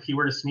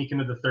to sneak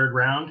into the 3rd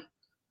round,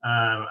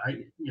 I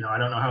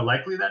don't know how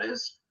likely that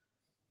is,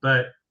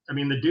 but I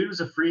mean, the dude is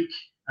a freak.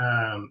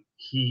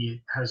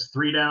 He has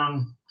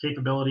 3-down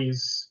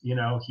capabilities. You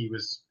know, he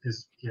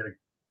had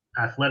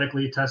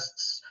athletically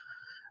tests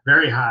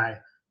very high.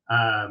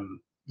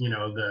 You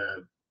know,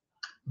 the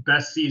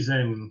best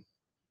season,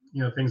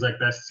 you know, things like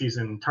best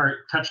season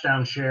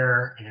touchdown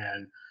share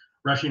and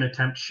rushing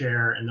attempt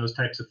share and those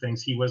types of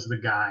things. He was the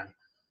guy.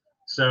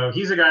 So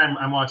he's a guy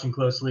I'm watching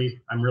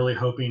closely. I'm really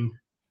hoping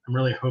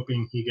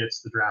he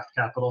gets the draft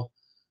capital.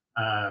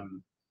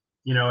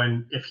 You know,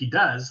 and if he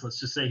does, let's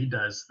just say he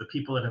does, the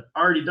people that have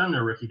already done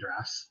their rookie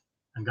drafts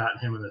and gotten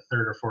him in the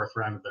 3rd or 4th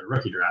round of their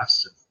rookie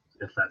drafts,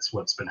 if that's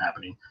what's been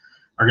happening,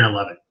 are going to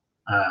love it.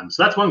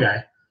 So that's one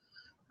guy.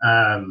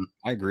 I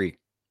agree.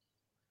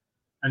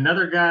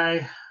 Another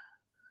guy,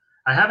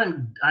 I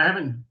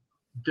haven't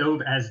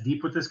dove as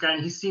deep with this guy,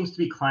 and he seems to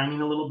be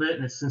climbing a little bit,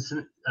 and it's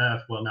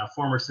now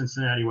former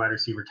Cincinnati wide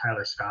receiver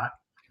Tyler Scott.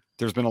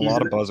 There's been a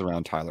lot of buzz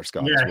around Tyler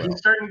Scott. Yeah, as well. He's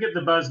starting to get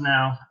the buzz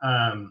now.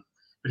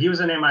 But he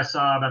was a name I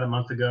saw about a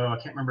month ago. I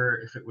can't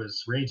remember if it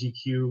was Ray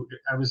GQ.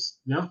 This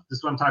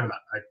is what I'm talking about.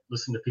 I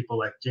listened to people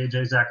like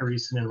JJ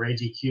Zacharyson and Ray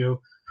GQ,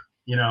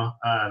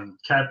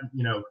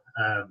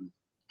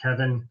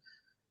 Kevin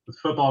with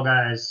Football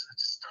Guys. I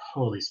just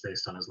totally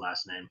spaced on his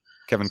last name.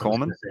 Kevin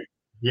Coleman?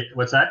 Yeah,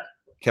 what's that?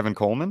 Kevin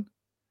Coleman?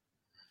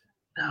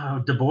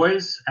 Oh, Du Bois,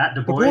 at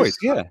Du Bois. Du Bois,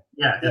 yeah.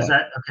 Yeah, is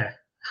that okay?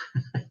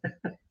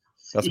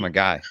 That's my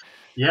guy.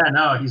 Yeah,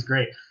 no, he's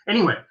great.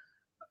 Anyway,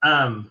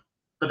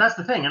 but that's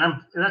the thing,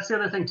 and that's the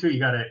other thing too. You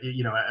got to,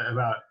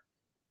 about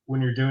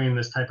when you're doing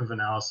this type of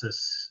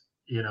analysis,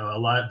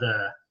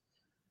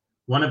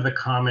 one of the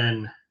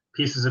common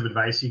pieces of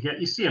advice you get.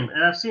 You see them,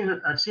 and I've seen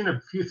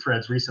a few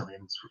threads recently,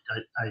 and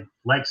I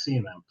like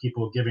seeing them.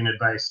 People giving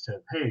advice to,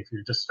 hey, if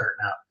you're just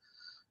starting out,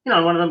 you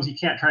know, one of them is you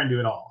can't try and do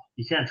it all.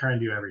 You can't try and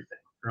do everything,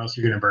 or else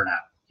you're going to burn out.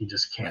 You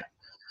just can't.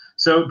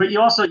 So, but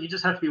you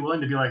just have to be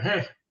willing to be like,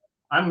 hey,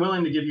 I'm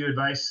willing to give you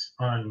advice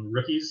on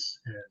rookies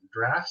and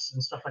drafts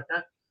and stuff like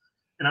that.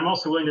 And I'm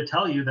also willing to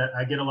tell you that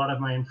I get a lot of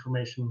my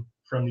information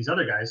from these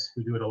other guys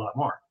who do it a lot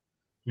more.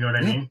 You know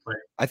what I mean? Like,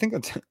 I think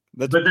that's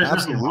but there's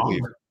nothing wrong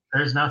with it.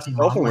 There's nothing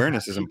wrong with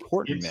self-awareness is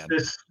important, man.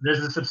 There's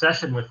this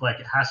obsession with like,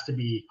 it has to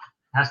be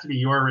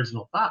your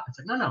original thought. It's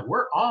like,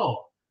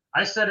 no,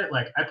 I said it,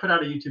 like, I put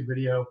out a YouTube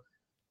video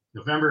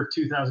November of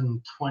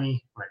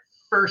 2020 when I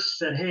first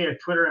said, hey,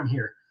 at Twitter, I'm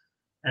here.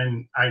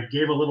 And I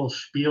gave a little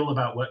spiel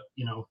about what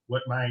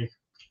my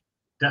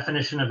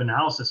definition of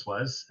analysis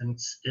was. And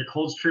it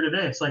holds true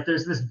today. It's like,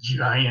 there's this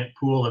giant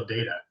pool of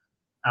data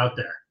out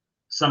there.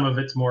 Some of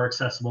it's more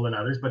accessible than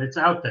others, but it's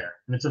out there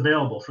and it's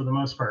available for the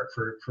most part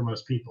for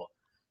most people.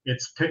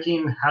 It's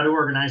picking how to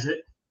organize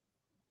it.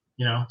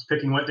 You know, it's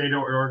picking what data to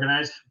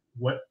organize,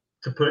 what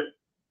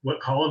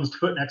columns to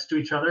put next to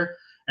each other.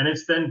 And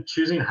it's then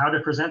choosing how to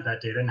present that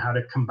data and how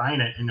to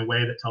combine it in a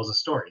way that tells a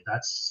story.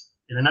 That's,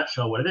 in a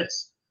nutshell, what it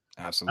is.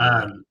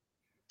 Absolutely.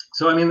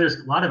 So, I mean,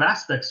 there's a lot of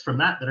aspects from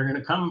that are going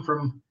to come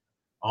from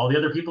all the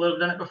other people that have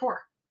done it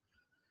before.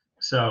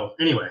 So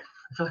anyway,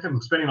 I feel like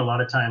I'm spending a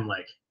lot of time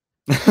like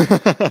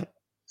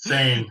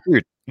saying,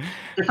 dude,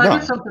 if I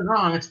did something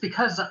wrong, it's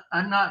because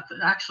I'm not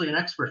actually an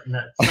expert in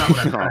that. It's not what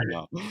I'm trying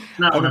to do.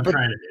 Not what I'm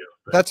trying to do.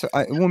 But.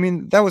 I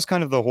mean, that was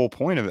kind of the whole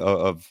point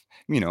of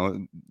you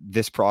know,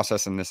 this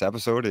process in this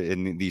episode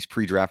in these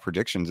pre-draft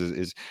predictions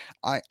is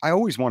I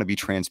always want to be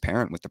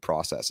transparent with the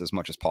process as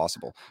much as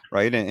possible,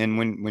 right? And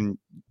when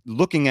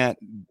looking at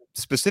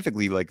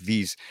specifically like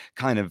these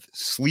kind of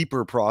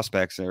sleeper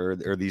prospects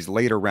or these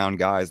later round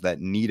guys that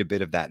need a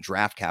bit of that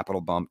draft capital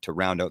bump to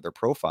round out their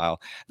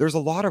profile, there's a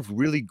lot of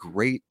really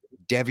great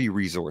Devy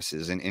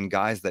resources and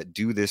guys that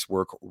do this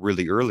work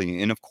really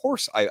early. And of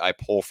course I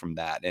pull from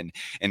that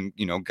and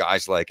you know,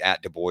 guys like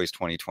at Du Bois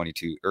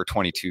 2022 or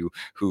 22,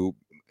 who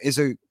is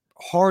a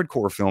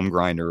hardcore film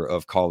grinder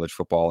of college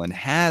football and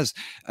has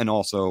an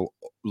also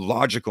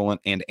logical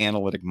and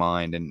analytic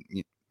mind. And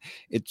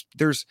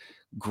there's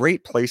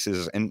great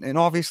places and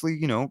obviously,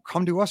 you know,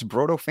 come to us,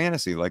 Brodo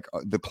Fantasy, like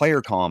the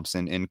player comps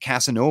and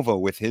Casanova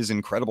with his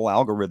incredible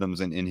algorithms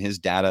and in his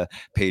data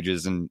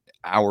pages and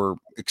our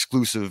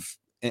exclusive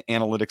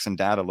analytics and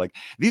data. Like,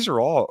 these are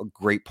all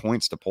great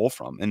points to pull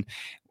from. And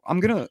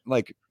I'm gonna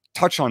like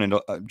touch on it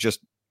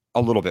just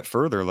a little bit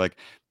further. Like,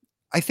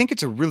 I think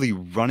it's a really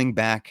running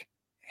back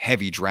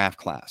heavy draft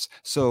class.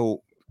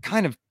 So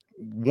kind of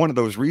one of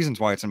those reasons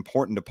why it's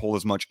important to pull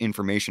as much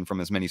information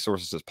from as many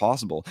sources as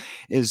possible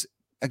is,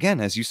 again,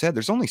 as you said,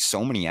 there's only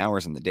so many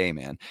hours in the day,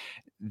 man.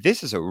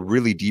 This is a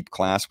really deep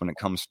class when it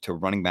comes to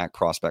running back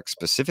prospects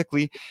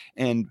specifically.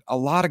 And a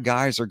lot of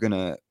guys are going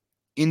to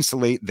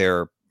insulate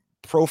their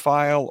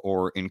profile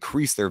or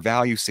increase their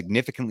value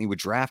significantly with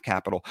draft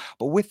capital.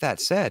 But with that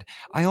said,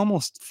 I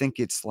almost think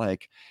it's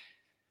like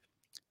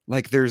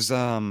there's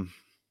a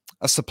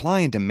supply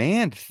and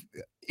demand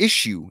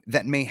issue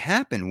that may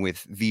happen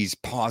with these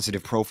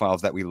positive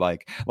profiles that we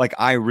like. Like,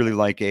 I really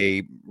like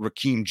a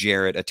Raheem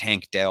Jarrett, a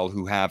Tank Dell,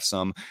 who have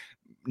some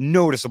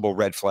noticeable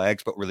red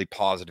flags, but really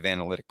positive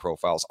analytic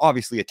profiles.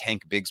 Obviously, a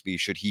Tank Bigsby,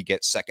 should he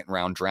get second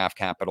round draft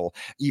capital,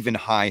 even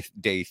high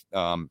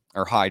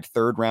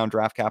third round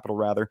draft capital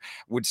rather,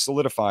 would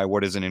solidify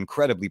what is an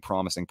incredibly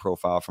promising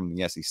profile from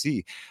the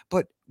SEC.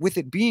 But with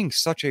it being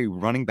such a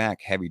running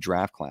back heavy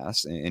draft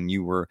class, and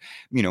you were,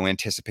 you know,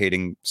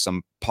 anticipating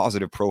some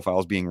positive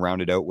profiles being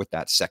rounded out with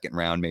that second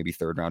round, maybe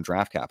third round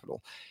draft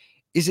capital,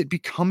 is it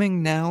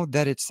becoming now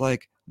that it's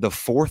like the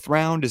fourth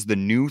round is the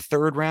new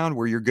third round,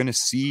 where you're going to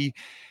see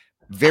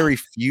very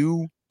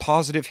few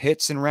positive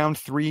hits in round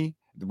 3?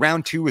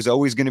 Round 2 is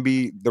always going to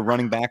be the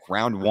running back.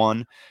 Round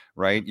 1,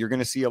 right? You're going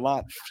to see a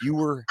lot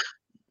fewer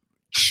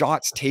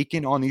shots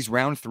taken on these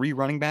round 3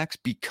 running backs,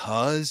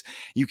 because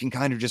you can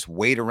kind of just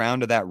wait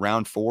around to that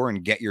round 4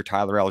 and get your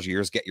Tyler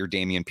Algiers, get your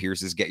Damian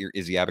Pierces, get your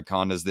Izzy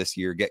Abacondas this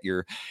year, get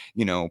your,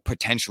 you know,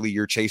 potentially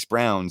your Chase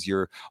Browns,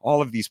 your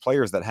all of these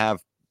players that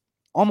have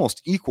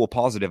almost equal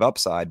positive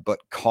upside, but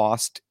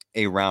cost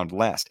a round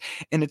less.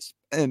 And it's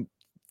a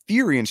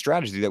theory and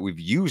strategy that we've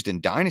used in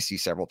Dynasty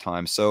several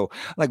times. So,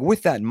 like,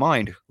 with that in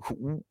mind,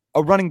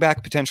 a running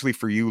back potentially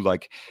for you,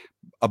 like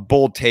a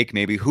bold take,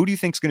 maybe, who do you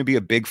think is going to be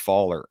a big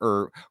faller,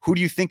 or who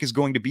do you think is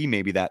going to be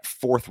maybe that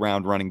fourth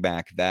round running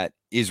back that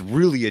is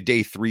really a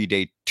day 3,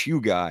 day 2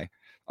 guy,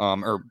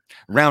 or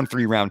round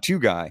 3, round 2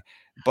 guy,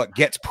 but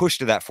gets pushed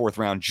to that fourth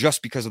round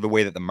just because of the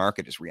way that the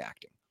market is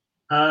reacting?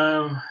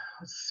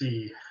 Let's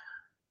see.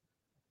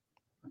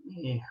 Let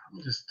me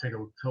just take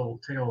a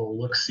little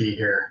look see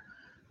here.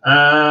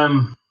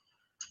 Well,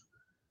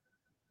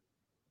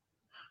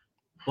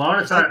 I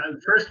want to talk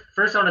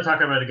first. I want to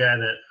talk about a guy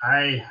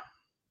that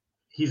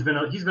he's been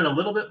a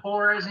little bit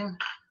polarizing,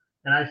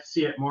 and I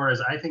see it more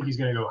as I think he's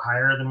going to go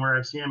higher than where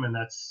I've seen him, and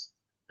that's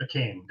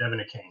Devin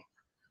Achane.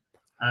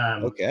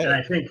 Okay. And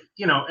I think,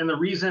 and the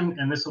reason,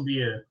 and this will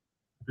be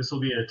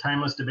a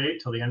timeless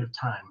debate till the end of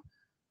time,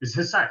 is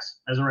his size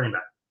as a running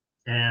back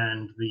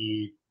and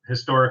the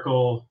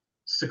historical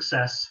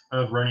success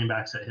of running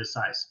backs at his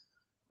size.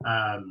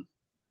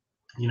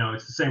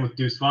 It's the same with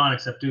Deuce Vaughn,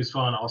 except Deuce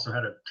Vaughn also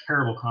had a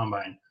terrible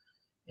combine.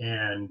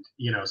 And,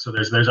 so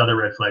there's other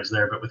red flags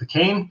there. But with the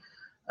Kane,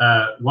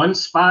 a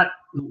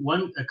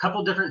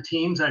couple different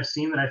teams I've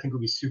seen that I think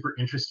would be super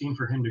interesting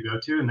for him to go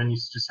to. And then you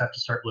just have to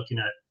start looking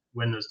at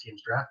when those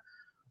teams draft.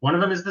 One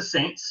of them is the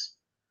Saints.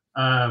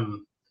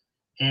 And,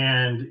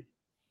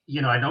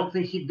 I don't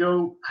think he'd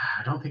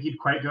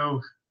quite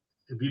go.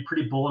 It'd be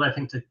pretty bold, I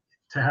think, to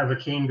have a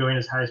Kane going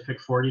as high as pick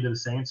 40 to the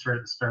Saints right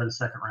at the start of the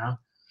second round.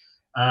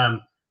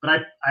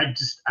 But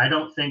I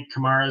don't think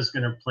Kamara is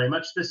going to play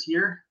much this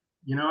year.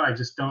 I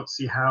just don't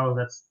see how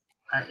that's.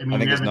 I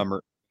think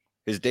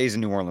his days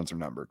in New Orleans are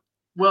numbered.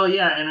 Well,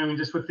 yeah, and I mean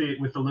just with the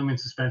looming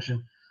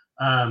suspension,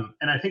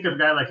 and I think of a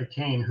guy like a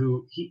Kane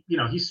who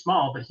he's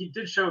small, but he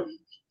did show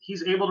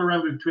he's able to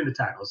run between the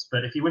tackles.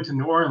 But if he went to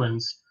New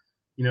Orleans,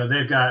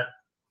 they've got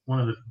one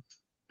of the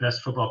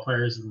best football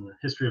players in the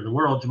history of the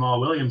world, Jamal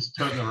Williams,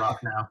 toting the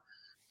rock now.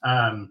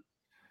 And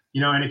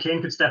a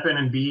Kane could step in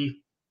and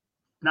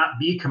not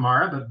be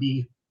Kamara, but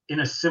be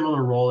in a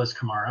similar role as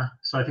Kamara.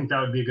 So I think that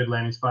would be a good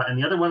landing spot.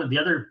 And the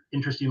other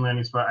interesting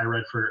landing spot I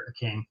read for a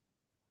Kane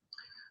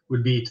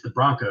would be to the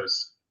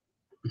Broncos,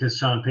 because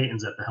Sean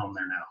Payton's at the helm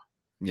there now.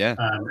 Yeah.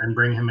 And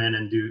bring him in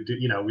and do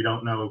we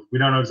don't know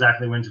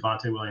exactly when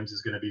Javonte Williams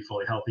is going to be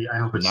fully healthy. I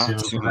hope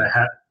it's soon.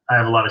 I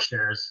have a lot of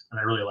shares and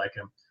I really like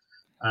him.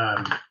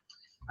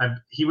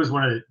 He was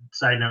one of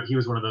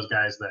those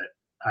guys that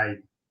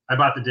I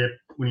bought the dip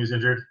when he was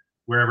injured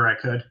wherever I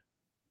could.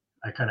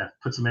 I kind of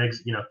put some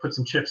eggs, put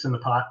some chips in the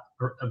pot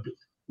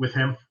with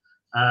him,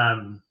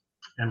 and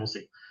we'll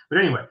see. But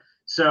anyway,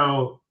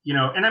 so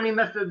and I mean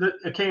that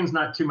the Kane's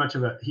not too much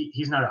of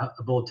he's not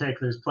a bold take.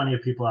 There's plenty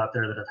of people out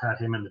there that have had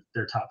him in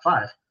their top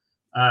 5,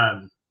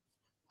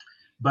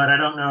 but I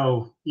don't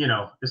know.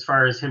 As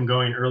far as him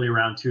going early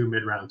round 2,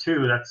 mid round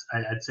 2,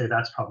 I'd say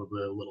that's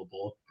probably a little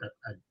bold.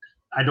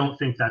 I don't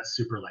think that's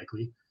super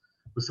likely.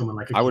 With someone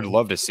like I would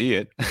love to see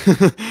it.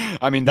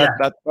 I mean, that's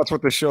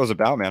what this show is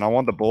about, man. I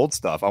want the bold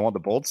stuff.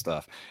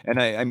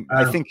 And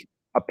I think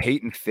a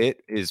Peyton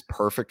fit is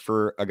perfect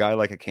for a guy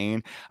like a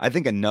Kane. I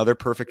think another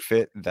perfect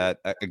fit that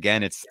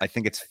again, I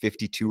think it's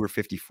 52 or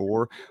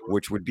 54,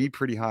 which would be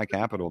pretty high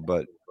capital,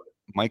 but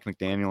Mike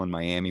McDaniel in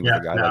Miami with a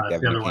guy like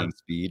Devin Kane's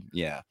speed.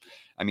 Yeah.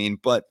 I mean,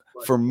 but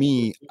for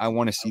me, I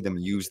want to see them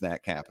use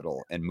that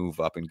capital and move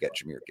up and get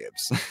Jahmyr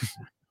Gibbs.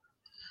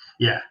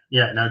 Yeah.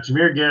 Now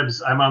Jahmyr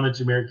Gibbs, I'm on the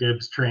Jahmyr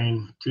Gibbs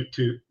train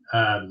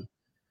and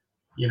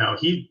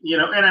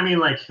I mean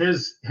like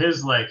his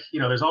there's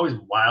always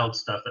wild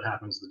stuff that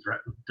happens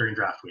during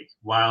draft week,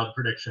 wild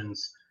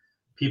predictions.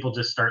 People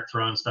just start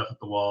throwing stuff at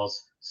the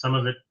walls. Some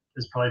of it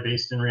is probably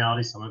based in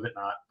reality, some of it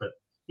not. But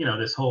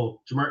this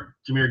whole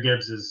Jahmyr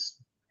Gibbs is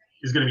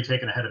going to be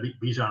taken ahead of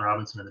Bijan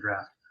Robinson in the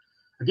draft.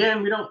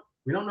 Again, we don't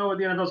know what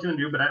the NFL is going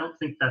to do, but I don't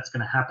think that's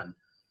going to happen.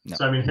 No.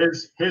 So I mean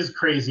his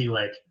crazy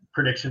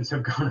predictions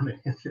have gone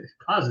in a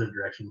positive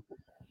direction,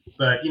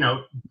 but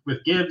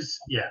with Gibbs,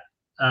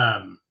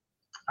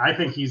 I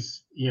think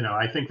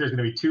I think there's going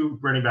to be 2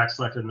 running backs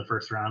selected in the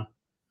first round.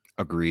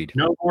 Agreed.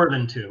 No more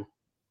than 2.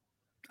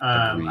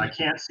 I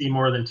can't see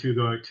more than 2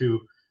 going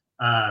to,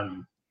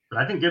 but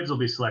I think Gibbs will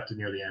be selected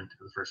near the end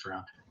of the first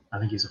round. I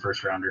think he's a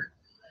first rounder.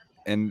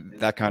 And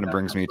that kind of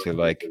brings me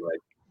to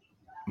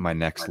my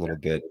next little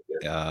bit,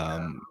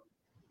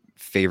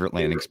 favorite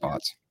landing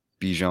spots: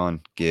 Bijan,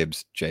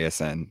 Gibbs,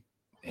 JSN.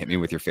 Hit me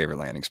with your favorite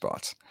landing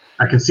spots.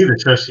 I can see the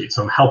show sheet,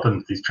 so I'm helping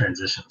with these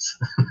transitions.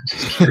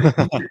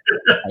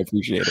 I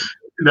appreciate it.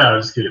 No,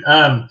 I'm just kidding.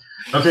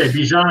 Okay,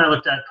 Bijan I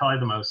looked at probably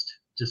the most,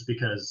 just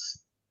because,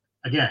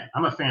 again,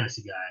 I'm a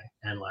fantasy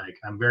guy, and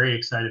I'm very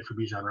excited for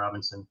Bijan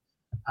Robinson.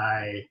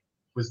 I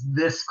was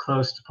this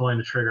close to pulling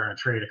the trigger on a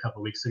trade a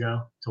couple weeks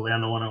ago to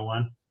land the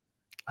 101.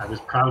 I was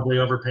probably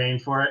overpaying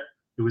for it.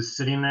 It was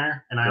sitting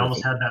there, and I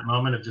almost had that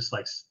moment of just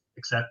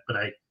accept, but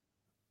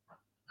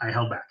I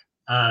held back.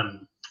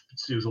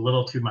 It was a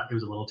little too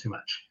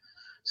much.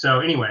 So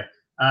anyway,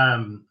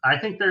 I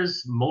think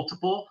there's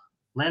multiple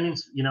landing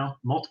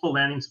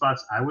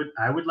spots I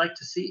would like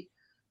to see.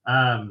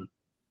 And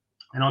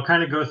I'll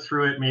kind of go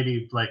through it,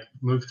 maybe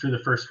move through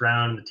the first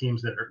round, the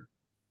teams that are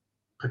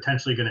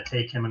potentially going to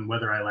take him and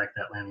whether I like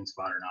that landing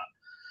spot or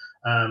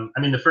not. I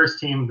mean, the first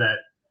team that,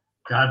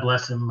 God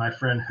bless him, my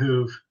friend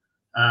Hoove,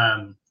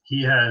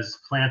 he has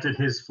planted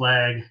his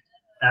flag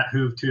at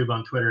HooveTube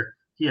on Twitter.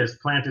 He has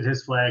planted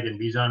his flag, and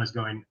Bijan is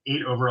going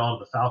 8 overall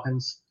to the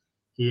Falcons.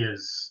 He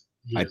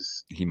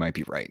might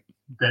be right.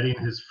 Betting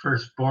his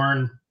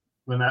firstborn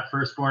when that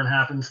firstborn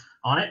happens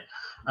on it.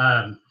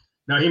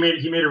 No, he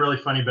made a really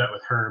funny bet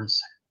with Herms,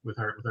 with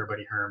our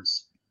buddy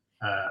Herms,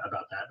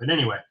 about that. But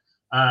anyway,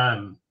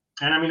 and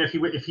I mean, if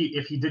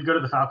he did go to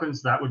the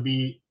Falcons, that would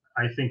be,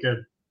 I think, a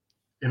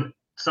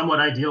somewhat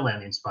ideal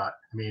landing spot.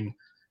 I mean,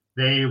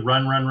 they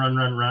run.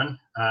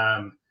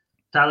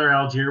 Tyler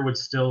Algier would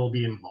still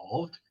be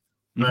involved,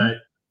 But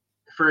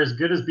for as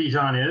good as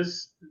Bijan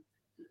is,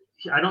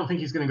 I don't think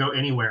he's going to go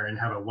anywhere and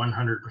have a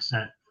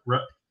 100%,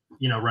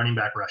 running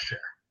back rush share.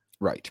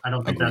 Right. I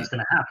don't think that's going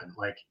to happen.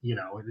 Like, you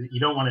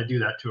don't want to do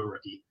that to a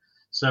rookie.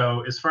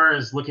 So as far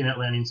as looking at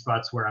landing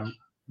spots where I'm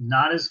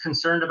not as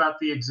concerned about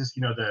the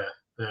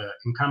the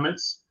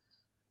incumbents,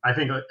 I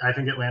think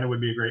Atlanta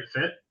would be a great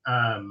fit.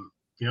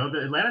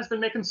 Atlanta's been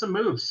making some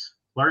moves,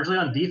 largely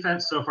on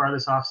defense so far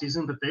this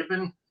offseason, but they've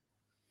been,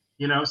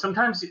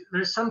 sometimes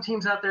there's some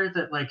teams out there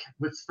that, like,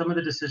 with some of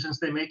the decisions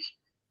they make,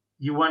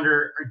 you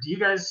wonder, do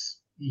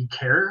you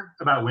care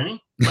about winning?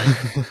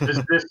 Like,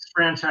 does this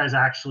franchise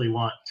actually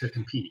want to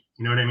compete?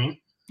 You know what I mean?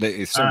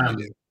 They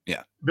certainly do.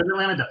 Yeah. But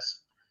Atlanta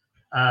does.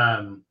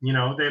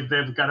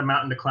 They've got a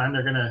mountain to climb.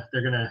 They're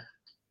gonna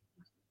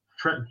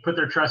put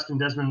their trust in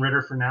Desmond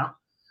Ridder for now.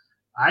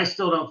 I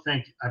still don't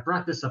think, I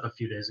brought this up a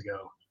few days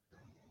ago.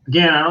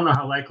 Again, I don't know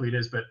how likely it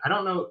is, but I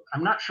don't know.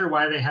 I'm not sure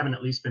why they haven't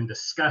at least been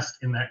discussed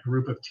in that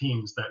group of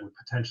teams that would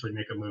potentially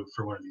make a move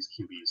for one of these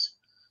QBs.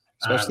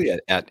 Especially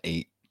at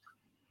 8.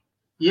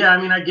 Yeah,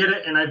 I mean, I get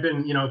it. And I've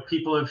been,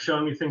 people have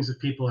shown me things that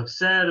people have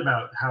said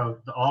about how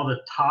all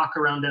the talk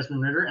around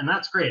Desmond Ridder, and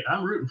that's great.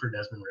 I'm rooting for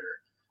Desmond Ridder.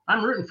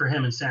 I'm rooting for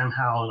him and Sam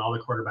Howell and all the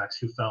quarterbacks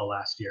who fell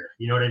last year.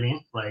 You know what I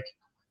mean? Like,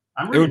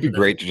 it would be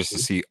great to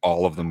see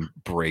all of them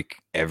break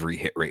every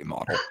hit rate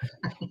model.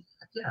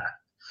 Yeah.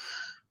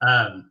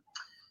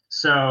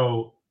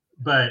 So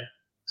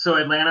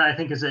Atlanta, I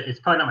think it's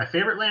probably not my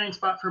favorite landing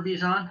spot for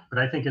Bijan, but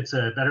I think it's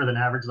a better than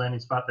average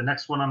landing spot. The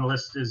next one on the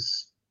list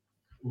is,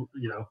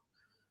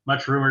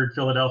 much rumored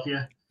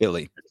Philadelphia.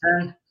 Philly.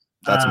 10.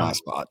 That's my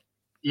spot.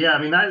 Yeah,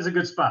 I mean, that is a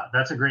good spot.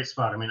 That's a great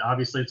spot. I mean,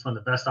 obviously it's one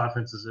of the best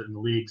offenses in the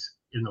league.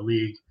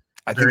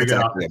 I think it's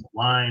actually offensive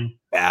line.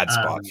 Bad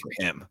spot for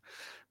him.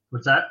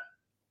 What's that?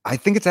 I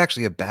think it's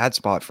actually a bad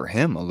spot for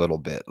him a little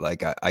bit.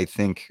 Like, I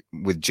think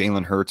with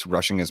Jalen Hurts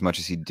rushing as much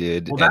as he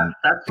did, and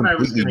that's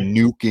completely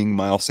nuking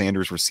Miles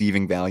Sanders'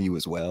 receiving value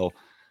as well.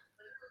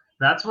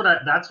 That's what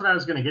I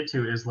was going to get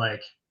to, is,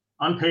 like,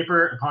 on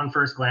paper, upon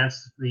first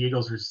glance, the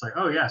Eagles were just like,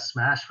 oh yeah,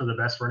 smash for the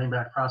best running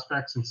back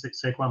prospects, and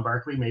Saquon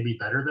Barkley, maybe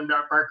better than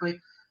Barkley.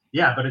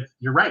 Yeah, but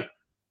you're right.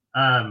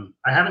 I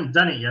haven't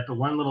done it yet, but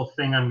one little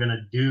thing I'm going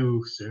to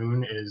do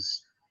soon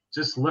is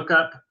just look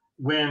up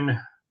when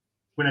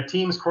a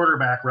team's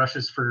quarterback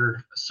rushes for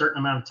a certain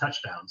amount of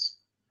touchdowns.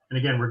 And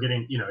again, we're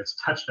getting, it's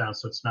touchdowns,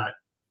 so it's not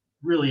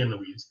really in the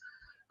weeds.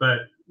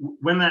 But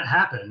when that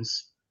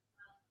happens,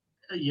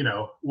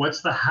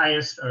 what's the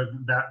highest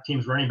that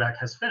team's running back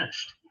has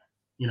finished,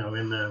 in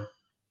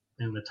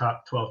the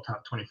top 12,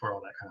 top 24, all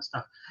that kind of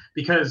stuff.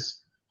 Because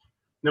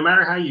no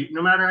matter how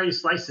you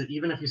slice it,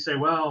 even if you say,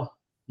 well,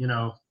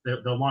 they'll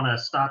want to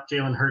stop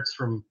Jalen Hurts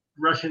from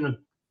rushing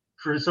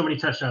for so many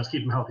touchdowns,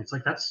 keep him healthy. It's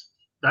like, that's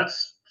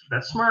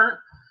smart,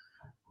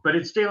 but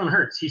it's Jalen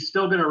Hurts. He's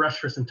still going to rush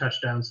for some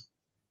touchdowns.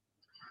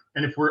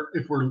 And if we're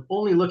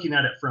only looking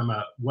at it from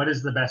what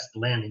is the best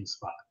landing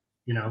spot,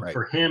 right,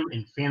 for him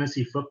in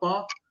fantasy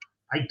football,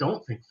 I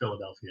don't think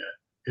Philadelphia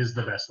is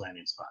the best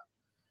landing spot.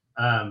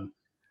 I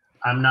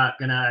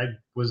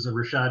was a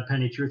Rashad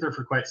Penny truther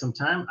for quite some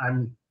time.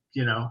 I'm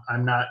not,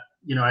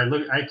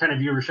 I kind of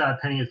view Rashad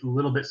Penny as a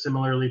little bit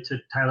similarly to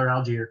Tyler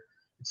Algier.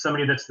 It's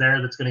somebody that's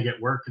there, that's going to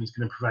get work and is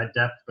going to provide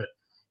depth, but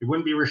it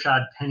wouldn't be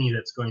Rashad Penny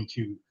that's going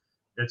to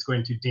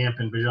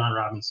dampen Bijan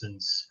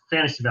Robinson's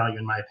fantasy value,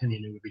 in my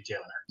opinion. It would be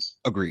Jalen Hurts.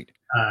 Agreed.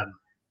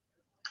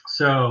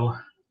 So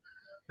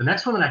the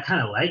next one that I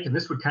kind of like, and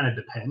this would kind of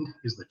depend,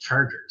 is the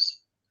Chargers.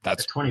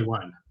 That's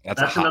 21.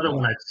 That's another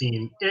one I've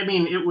seen. I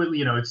mean, it would,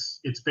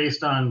 it's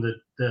based on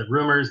the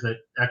rumors that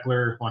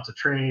Eckler wants a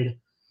trade.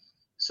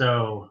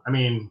 So, I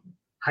mean,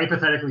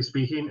 hypothetically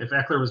speaking, if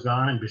Eckler was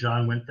gone and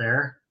Bijan went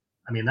there,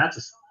 I mean, that's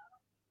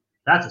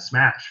a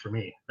smash for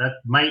me. That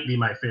might be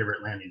my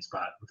favorite landing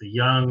spot, with a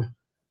young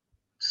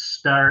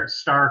star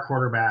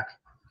quarterback.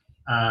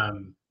 I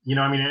mean,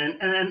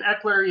 and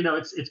Eckler,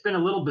 it's been a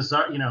little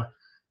bizarre.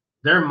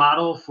 Their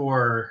model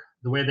for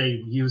the way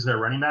they use their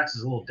running backs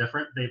is a little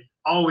different. They've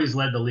always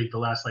led the league the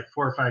last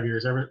 4 or 5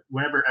 years,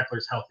 whenever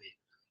Eckler's healthy,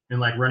 in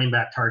running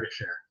back target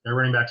share. Their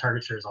running back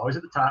target share is always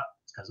at the top.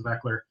 It's because of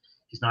Eckler.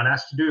 He's not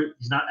asked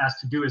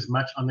to do as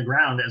much on the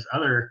ground as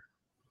other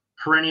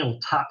perennial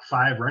top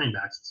 5 running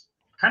backs. It's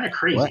kind of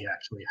crazy,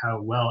 actually,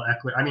 how well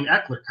Eckler,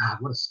 God,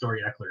 what a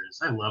story Eckler is.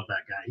 I love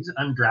that guy. He's an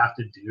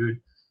undrafted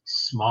dude,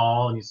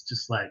 small, and he's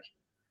just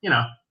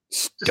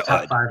just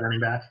top 5 running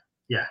back.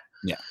 Yeah.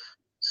 Yeah.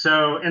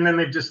 So, and then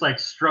they've just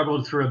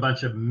struggled through a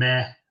bunch of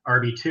meh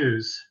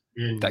RB2s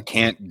that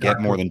can't get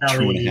more than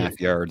 2.5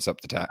 yards up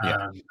the top.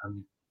 Yeah.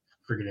 I'm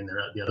forgetting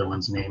the other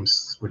one's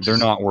names, which they're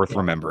not worth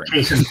remembering.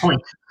 Case in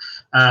point.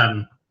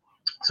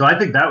 So I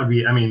think that would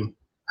be,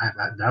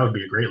 that would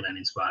be a great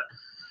landing spot.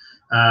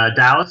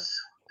 Dallas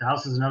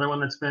is another one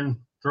that's been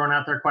thrown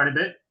out there quite a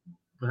bit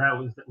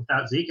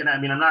without Zeke. And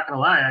I'm not going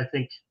to lie. I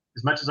think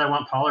as much as I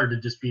want Pollard to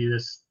just be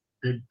this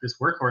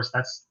workhorse,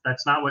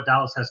 that's not what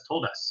Dallas has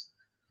told us.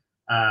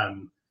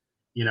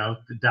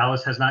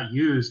 Dallas has not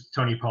used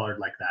Tony Pollard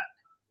like that.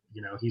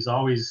 He's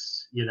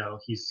always,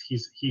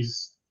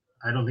 he's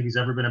I don't think he's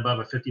ever been above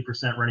a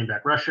 50% running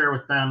back rush share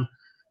with them.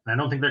 And I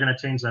don't think they're going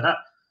to change that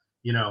up,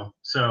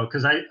 so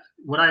because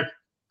what I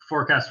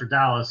forecast for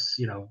Dallas,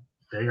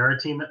 they are a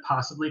team that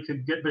possibly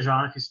could get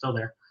Bijan if he's still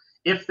there.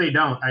 If they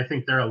don't, I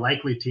think they're a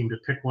likely team to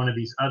pick one of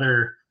these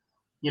other,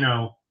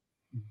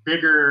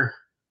 bigger,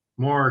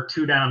 more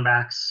two-down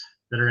backs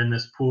that are in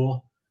this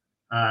pool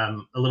a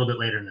little bit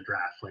later in the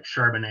draft, like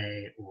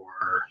Charbonnet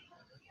or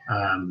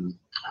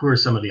who are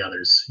some of the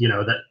others?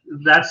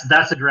 That's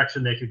the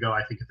direction they could go,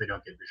 I think, if they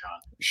don't get Bijan.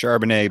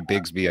 Charbonnet,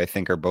 Bigsby, I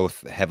think, are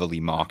both heavily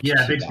mocked.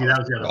 Yeah, Bigsby, that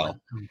was the other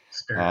one. I'm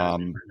staring at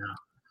it right now.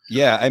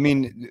 Yeah, I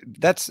mean,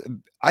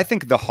 I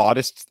think the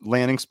hottest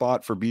landing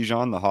spot for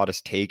Bijan, the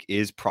hottest take,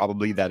 is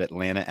probably that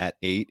Atlanta at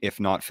 8, if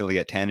not Philly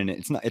at 10. And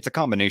it's a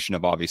combination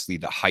of obviously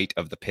the height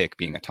of the pick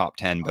being a top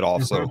 10, but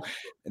also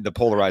the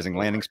polarizing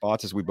landing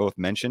spots, as we both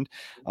mentioned.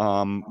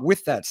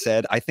 With that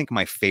said, I think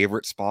my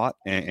favorite spot,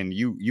 and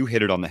you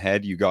hit it on the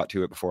head, you got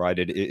to it before I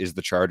did, is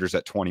the Chargers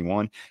at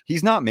 21.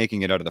 He's not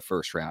making it out of the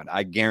first round.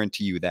 I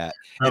guarantee you that.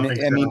 I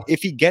mean,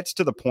 if he gets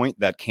to the point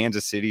that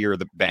Kansas City or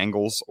the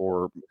Bengals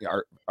or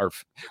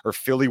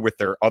Philly with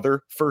their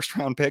other first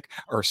round pick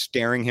are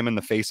staring him in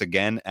the face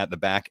again at the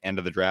back end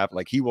of the draft,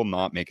 like, he will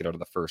not make it out of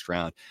the first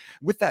round.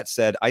 With that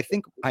said, I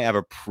think I have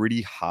a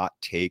pretty hot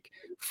take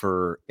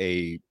for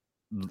a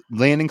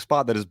landing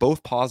spot that is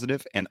both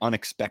positive and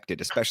unexpected,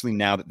 especially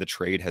now that the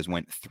trade has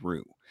went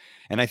through.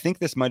 And I think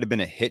this might have been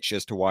a hitch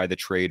as to why the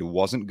trade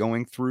wasn't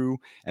going through,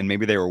 and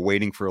maybe they were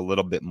waiting for a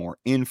little bit more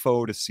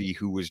info to see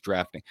who was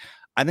drafting.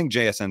 I think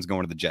JSN's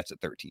going to the Jets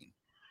at 13.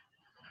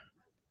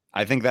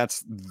 I think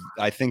that's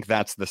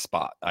the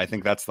spot. I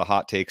think that's the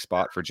hot take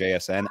spot for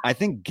JSN. I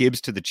think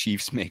Gibbs to the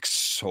Chiefs makes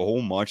so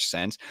much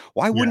sense.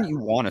 Why wouldn't you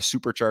want a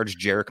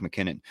supercharged Jerick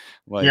McKinnon?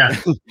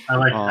 I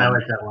like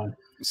that one.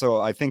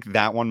 So I think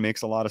that one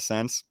makes a lot of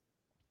sense.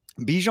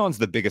 Bijan's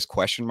the biggest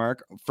question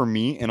mark for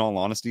me, in all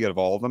honesty, out of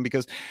all of them,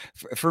 because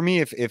for me,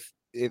 if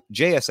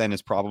JSN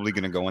is probably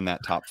going to go in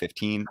that top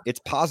 15, it's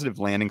positive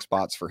landing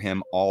spots for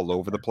him all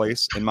over the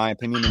place, in my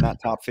opinion, in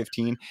that top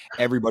 15.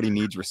 Everybody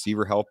needs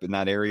receiver help in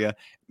that area.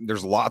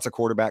 There's lots of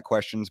quarterback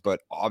questions,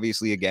 but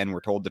obviously, again,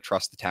 we're told to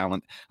trust the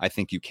talent. I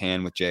think you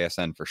can with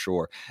JSN for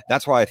sure.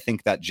 That's why I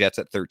think that Jets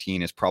at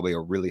 13 is probably a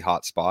really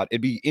hot spot.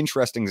 It'd be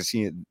interesting to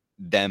see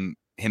him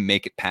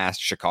make it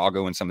past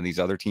Chicago and some of these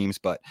other teams,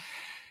 but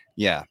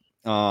yeah.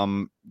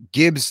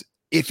 Gibbs,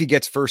 if he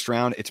gets first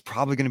round, it's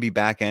probably going to be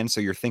back end.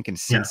 So you're thinking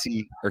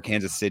Cincy or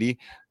Kansas City.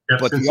 Yep,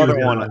 but the other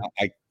one,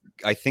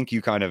 I think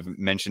you kind of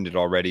mentioned it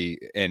already,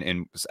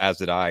 and as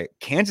did I.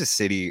 Kansas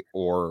City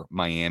or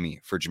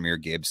Miami for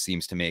Jahmyr Gibbs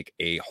seems to make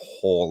a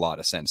whole lot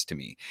of sense to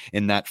me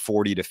in that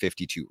 40 to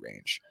 52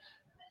 range.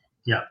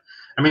 Yeah.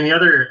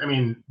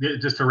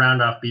 Just to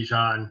round off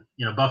Bijan,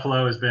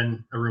 Buffalo has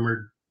been a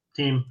rumored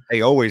team.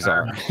 They always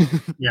are.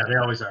 Yeah, they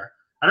always are.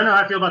 I don't know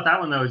how I feel about that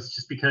one, though. It's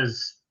just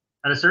because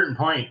at a certain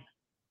point,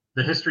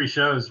 the history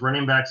shows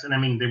running backs, and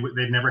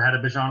they've never had a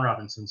Bijan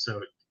Robinson, so,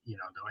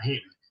 don't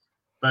hate me.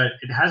 But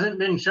it hasn't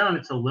been shown.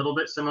 It's a little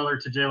bit similar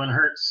to Jalen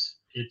Hurts.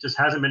 It just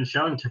hasn't been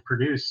shown to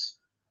produce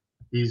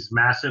these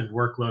massive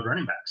workload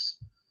running backs.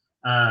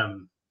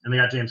 And they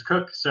got James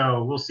Cook,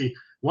 so we'll see.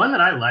 One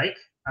that I like,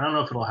 I don't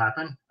know if it'll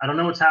happen. I don't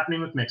know what's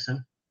happening with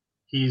Mixon.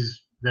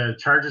 The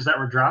charges that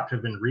were dropped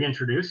have been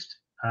reintroduced.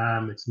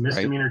 It's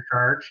misdemeanor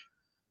charge.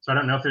 So I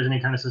don't know if there's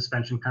any kind of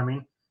suspension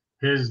coming.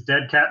 His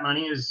dead cap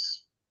money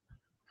is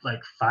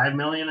like $5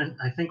 million,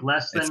 I think,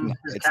 less than his cap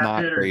hit. It's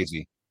not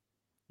crazy.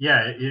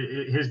 Yeah,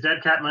 his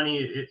dead cap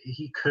money,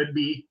 he could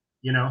be,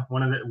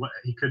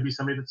 he could be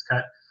somebody that's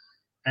cut.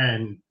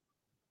 And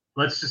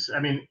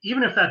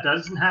even if that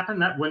doesn't happen,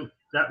 that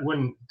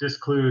wouldn't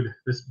disclude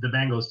the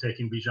Bengals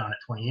taking Bijan at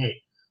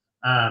 28.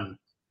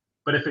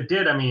 But if it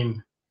did,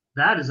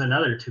 that is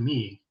another, to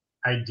me,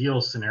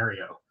 ideal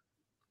scenario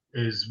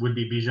would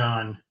be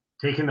Bijan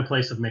taking the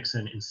place of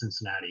Mixon in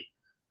Cincinnati.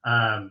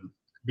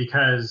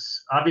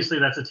 Because obviously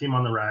that's a team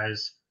on the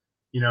rise.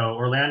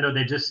 Orlando,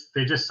 they just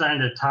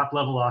signed a top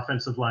level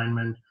offensive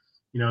lineman.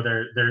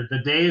 They're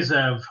the days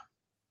of,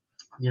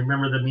 you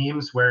remember the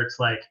memes where it's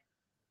like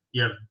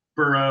you have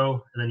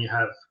Burrow and then you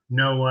have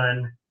no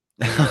one,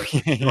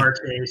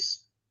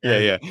 Chase.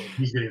 Yeah.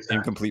 He's getting sacked.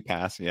 Incomplete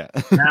pass. Yeah.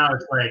 Now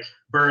it's like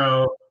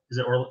Burrow.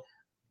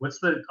 What's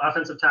the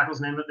offensive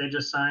tackle's name that they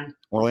just signed?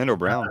 Orlando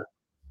Brown.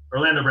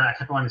 Orlando Brown. I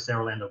kept wanting to say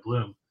Orlando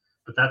Bloom,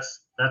 but that's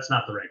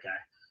not the right guy.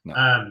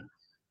 No.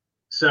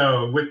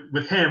 So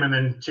with him and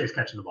then Chase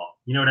catching the ball,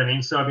 you know what I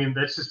mean? So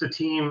that's just a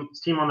team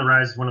on the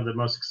rise, one of the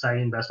most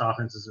exciting, best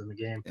offenses in the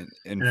game.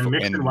 And then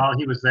Mixon, while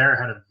he was there,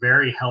 had a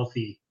very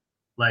healthy,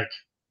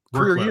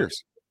 career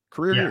years.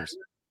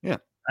 Yeah.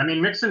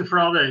 Mixon, for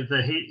all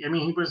the hate,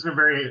 he wasn't a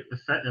very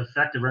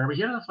effective runner, but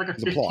he had a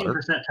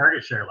 15%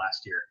 target share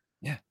last year.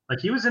 Yeah.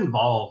 He was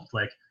involved.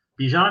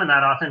 Bijan in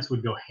that offense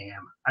would go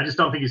ham. I just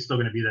don't think he's still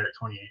going to be there at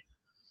 28.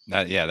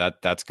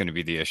 That's going to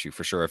be the issue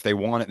for sure. If they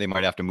want it, they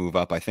might have to move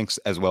up. I think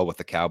as well with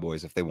the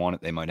Cowboys, if they want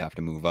it, they might have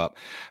to move up.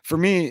 For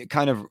me,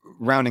 kind of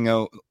rounding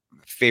out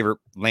favorite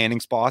landing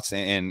spots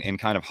and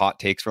kind of hot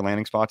takes for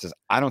landing spots is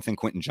I don't think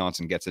Quentin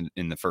Johnson gets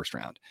in the first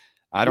round.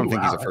 I don't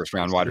think he's a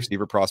first-round wide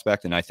receiver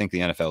prospect, and I think the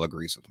NFL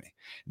agrees with me.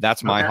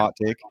 That's my hot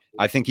take.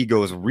 I think he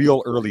goes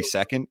real early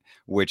second,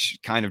 which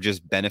kind of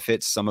just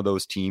benefits some of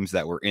those teams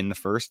that were in the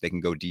first. They can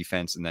go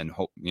defense and then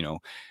hope,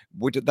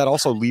 that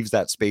also leaves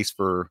that space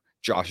for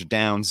Josh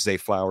Downs, Zay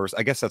Flowers.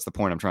 I guess that's the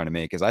point I'm trying to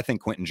make, is I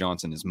think Quentin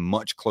Johnson is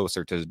much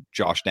closer to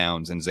Josh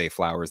Downs and Zay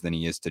Flowers than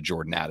he is to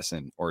Jordan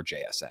Addison or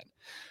JSN.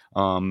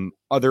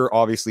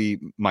 Obviously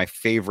my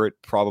favorite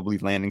probably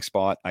landing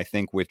spot, I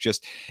think, with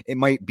just, it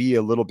might be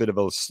a little bit of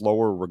a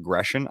slower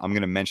regression. I'm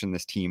going to mention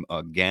this team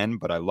again,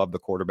 but I love the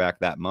quarterback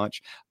that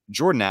much.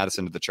 Jordan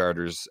Addison to the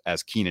Chargers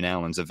as Keenan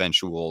Allen's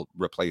eventual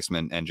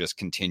replacement, and just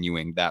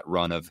continuing that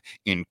run of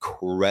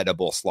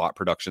incredible slot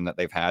production that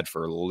they've had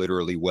for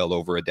literally well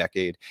over a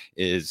decade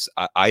is,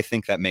 I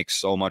think that makes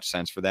so much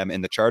sense for them.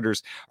 And the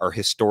Chargers are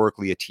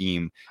historically a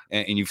team,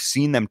 and you've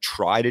seen them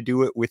try to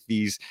do it with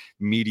these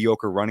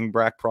mediocre running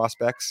back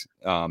prospects,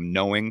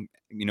 knowing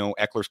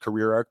Eckler's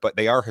career arc, but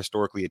they are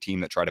historically a team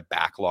that try to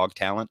backlog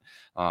talent.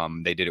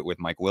 They did it with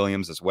Mike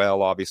Williams as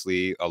well,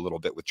 obviously a little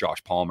bit with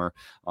Josh Palmer.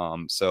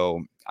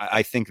 So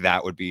I think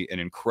that would be an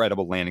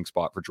incredible landing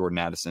spot for Jordan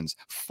Addison's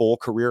full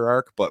career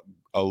arc, but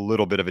a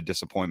little bit of a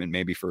disappointment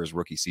maybe for his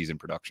rookie season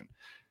production.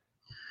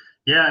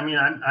 Yeah, I mean,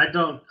 I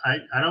don't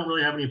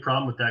really have any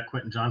problem with that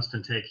Quentin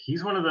Johnston take.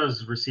 He's one of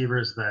those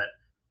receivers that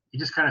he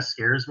just kind of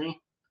scares me.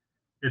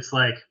 It's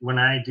like when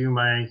I do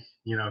my,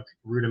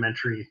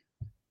 rudimentary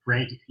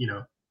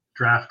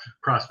draft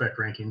prospect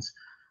rankings,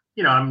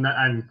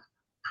 I'm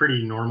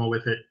pretty normal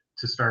with it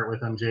to start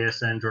with. I'm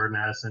JSN, Jordan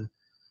Addison,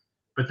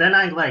 but then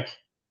I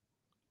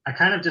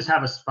kind of just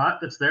have a spot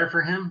that's there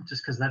for him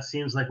just because that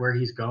seems like where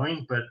he's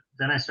going. But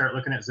then I start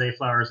looking at Zay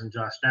Flowers and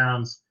Josh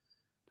Downs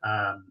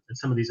and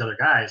some of these other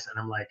guys, and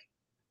I'm like,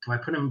 do I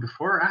put him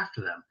before or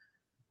after them?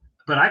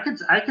 But I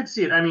could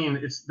see it. I mean,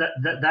 it's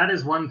that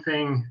is one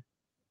thing.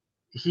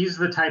 He's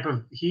the type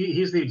of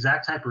he's the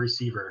exact type of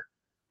receiver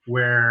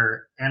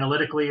where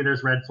analytically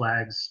there's red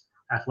flags,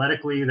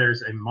 athletically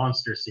there's a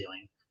monster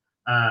ceiling,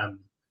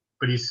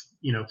 but he's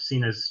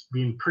seen as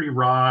being pretty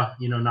raw,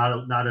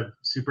 not a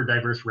super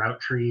diverse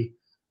route tree,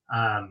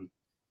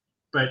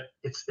 but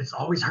it's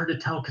always hard to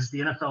tell because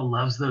the NFL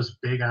loves those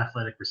big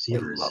athletic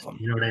receivers. They love them.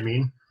 You know what I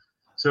mean?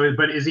 So,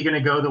 but is he going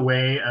to go the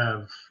way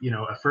of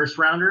a first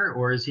rounder,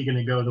 or is he going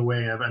to go the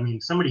way of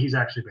somebody he's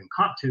actually been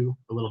comped to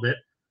a little bit,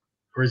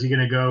 or is he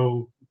going to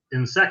go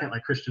in the second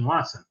like Christian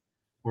Watson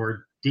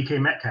or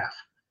DK Metcalf?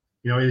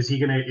 Is he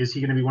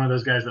gonna be one of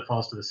those guys that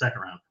falls to the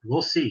second round?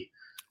 We'll see.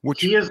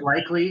 He is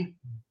likely,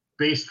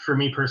 for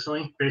me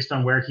personally, based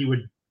on where he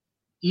would,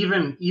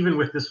 even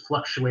with this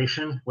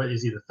fluctuation, what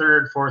is he, the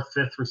third, fourth,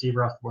 fifth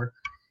receiver off the board?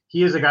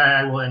 He is a guy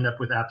I will end up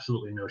with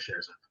absolutely no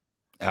shares of.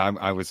 I'm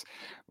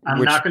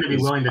not going to be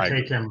willing to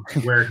take him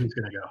where he's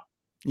going to go.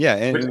 Yeah,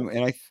 and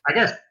I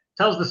guess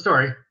tells the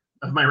story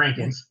of my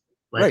rankings.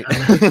 Right.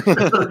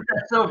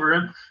 That's over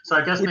him. So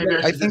I guess maybe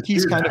I think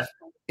he's kind of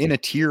in a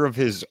tier of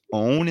his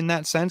own in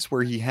that sense,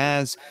 where he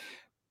has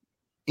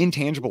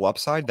intangible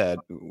upside that,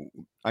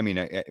 I mean,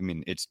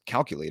 it's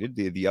calculated.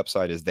 The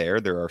upside is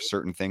there. There are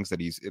certain things that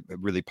he's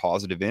really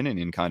positive in, and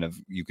in kind of,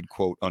 you could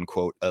quote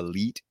unquote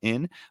elite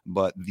in,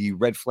 but the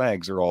red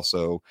flags are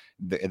also,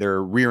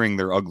 they're rearing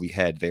their ugly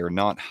head. They are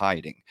not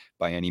hiding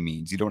by any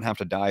means. You don't have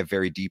to dive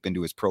very deep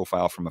into his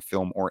profile from a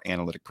film or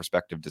analytic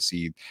perspective to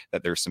see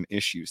that there's some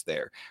issues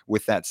there.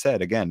 With that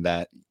said, again,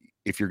 that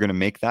if you're going to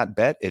make that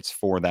bet, it's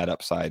for that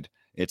upside.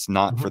 It's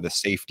not for the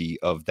safety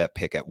of that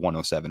pick at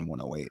 107,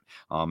 108.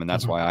 And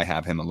that's why I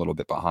have him a little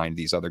bit behind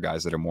these other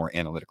guys that are more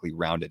analytically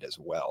rounded as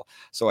well.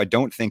 So I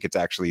don't think it's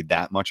actually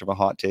that much of a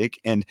hot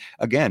take. And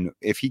again,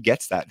 if he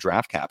gets that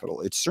draft capital,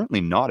 it's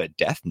certainly not a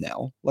death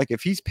knell. Like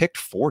if he's picked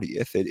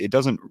 40th, it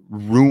doesn't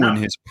ruin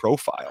his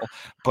profile.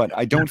 But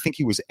I don't think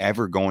he was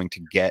ever going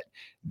to get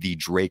the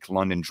Drake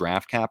London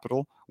draft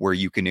capital where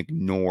you can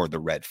ignore the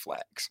red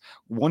flags.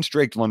 Once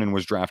Drake London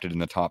was drafted in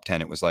the top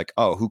 10, it was like,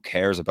 oh, who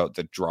cares about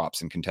the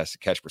drops in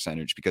contested catch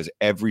percentage? Because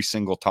every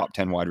single top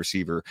 10 wide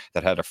receiver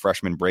that had a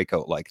freshman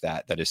breakout like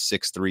that is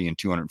 6'3" and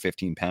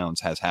 215 pounds,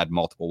 has had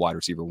multiple wide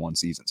receiver one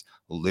seasons,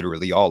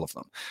 literally all of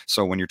them.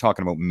 So when you're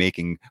talking about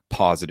making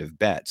positive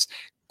bets,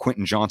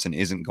 Quentin Johnson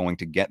isn't going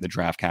to get the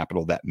draft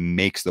capital that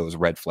makes those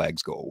red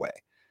flags go away.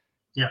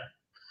 Yeah.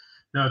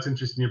 No, it's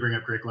interesting you bring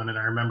up Drake London.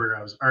 I remember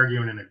I was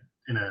arguing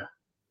in a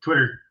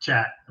Twitter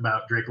chat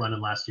about Drake London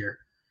last year.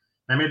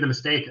 And I made the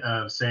mistake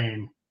of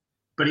saying,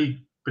 but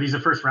he's a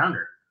first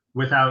rounder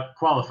without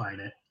qualifying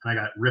it. And I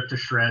got ripped to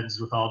shreds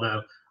with all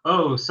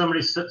the,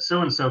 somebody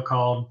so-and-so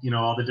called,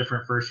 all the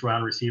different first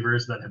round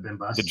receivers that have been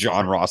busted. The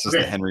John Rosses,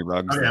 the Henry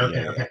Ruggs.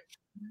 Okay.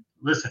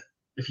 Listen,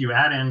 if you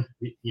add in,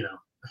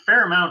 a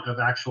fair amount of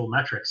actual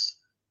metrics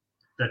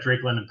that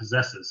Drake London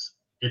possesses,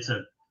 this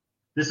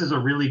is a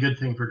really good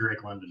thing for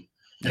Drake London.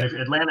 And if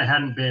Atlanta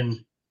hadn't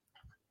been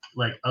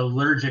like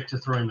allergic to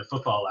throwing the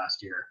football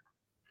last year,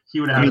 he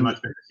would have had a much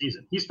bigger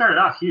season. He started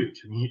off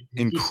huge. I mean,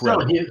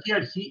 incredible.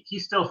 He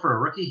still for a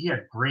rookie, he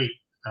had great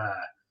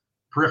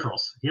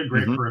peripherals. He had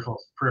great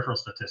peripheral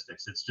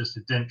statistics. It's just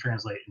it didn't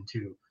translate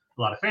into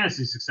a lot of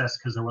fantasy success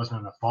because there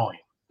wasn't enough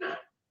volume.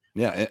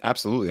 Yeah,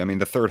 absolutely. I mean,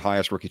 the third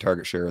highest rookie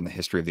target share in the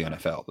history of the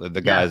NFL.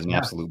 The guy is an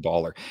absolute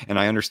baller. And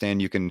I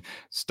understand you can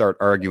start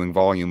arguing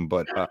volume,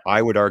 but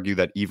I would argue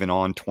that even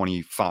on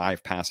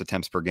 25 pass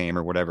attempts per game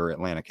or whatever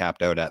Atlanta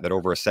capped out at, that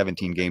over a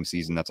 17-game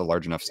season, that's a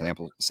large enough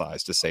sample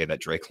size to say that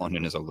Drake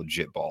London is a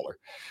legit baller.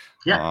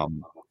 Yeah.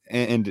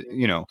 And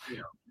you know,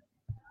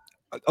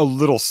 a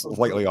little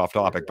slightly off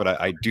topic, but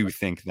I do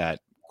think that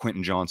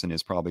Quentin Johnson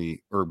is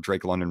probably, or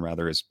Drake London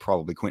rather, is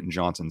probably Quentin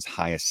Johnson's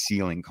highest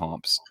ceiling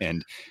comps.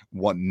 And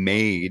what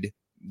made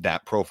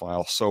that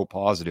profile so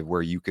positive,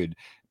 where you could,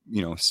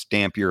 you know,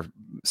 stamp your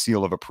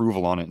seal of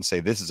approval on it and say,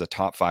 this is a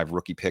top 5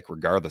 rookie pick,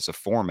 regardless of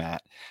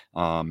format.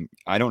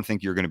 I don't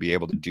think you're going to be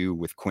able to do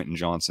with Quentin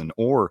Johnson,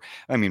 or,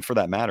 I mean, for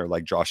that matter,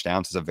 like Josh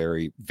Downs is a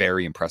very,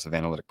 very impressive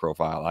analytic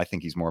profile. I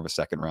think he's more of a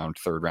second round,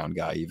 third round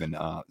guy, even.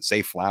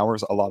 Zay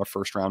Flowers, a lot of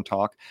first round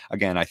talk.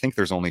 Again, I think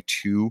there's only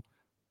 2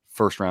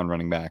 first round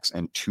running backs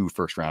and 2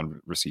 first round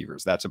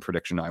receivers. That's a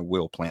prediction I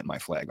will plant my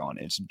flag on.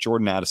 It's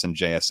Jordan Addison,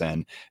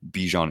 JSN,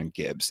 Bijan, and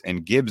Gibbs.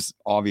 And Gibbs,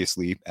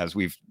 obviously, as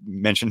we've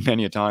mentioned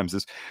many a times,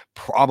 is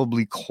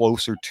probably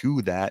closer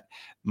to that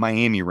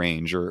Miami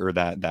range or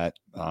that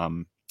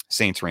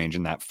Saints range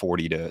in that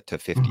 40 to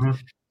 50. Mm-hmm.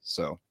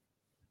 So,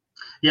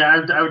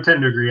 yeah, I would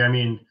tend to agree. I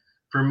mean,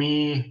 for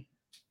me,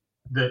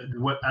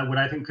 what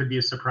I think could be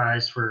a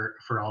surprise for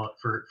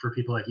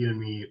people like you and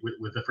me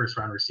with the first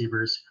round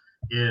receivers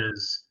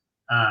is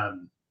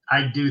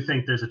I do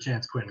think there's a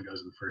chance Quentin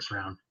goes in the first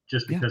round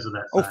just because of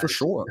that size. Oh, for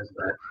sure.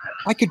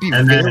 I could be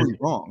very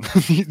wrong.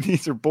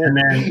 These are both. And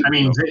then, I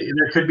mean,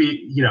 there could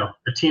be, you know,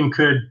 a team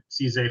could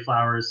see Zay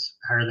Flowers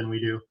higher than we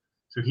do.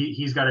 So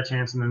he's got a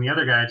chance. And then the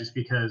other guy, just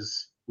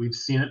because we've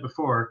seen it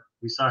before,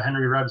 we saw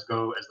Henry Ruggs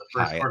go as the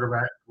first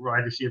quarterback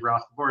wide receiver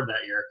off the board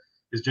that year,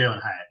 is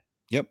Jalen Hyatt.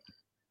 Yep.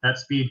 That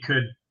speed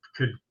could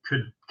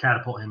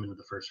catapult him into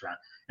the first round.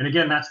 And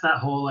again, that's that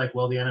whole, like,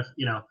 well, the NFL,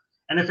 you know,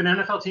 and if an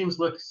NFL team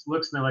looks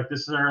and they're like,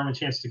 this is our only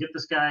chance to get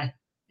this guy,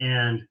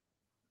 and,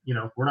 you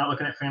know, we're not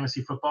looking at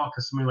fantasy football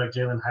because somebody like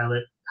Jalen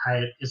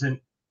Hyatt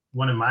isn't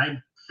one of my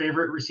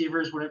favorite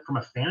receivers from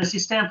a fantasy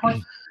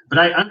standpoint, but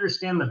I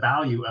understand the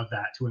value of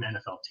that to an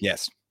NFL team.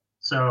 Yes.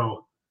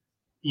 So,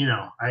 you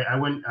know, I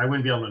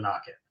wouldn't be able to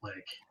knock it.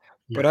 Like,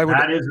 but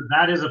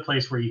that is a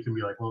place where you can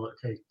be like, well,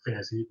 okay,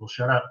 fantasy people,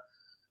 shut up.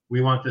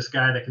 We want this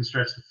guy that can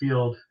stretch the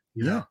field,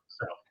 you know.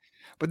 So.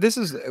 But this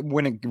is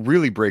when it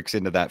really breaks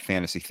into that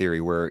fantasy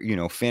theory where, you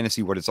know,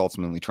 fantasy, what it's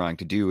ultimately trying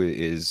to do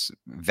is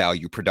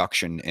value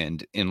production,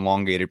 and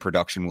elongated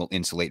production will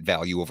insulate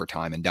value over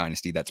time. In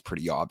Dynasty, that's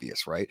pretty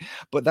obvious, right?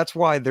 But that's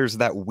why there's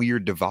that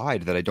weird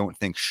divide that I don't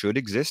think should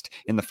exist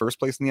in the first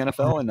place in the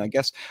NFL. And I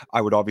guess I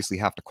would obviously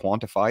have to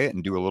quantify it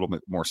and do a little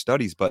bit more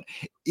studies, but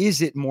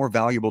is it more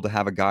valuable to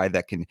have a guy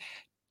that can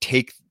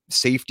take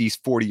safeties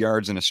 40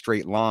 yards in a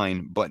straight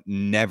line, but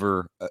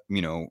never,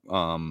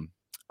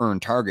 earn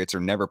targets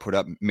or never put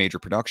up major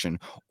production?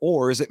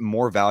 Or is it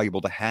more valuable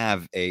to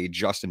have a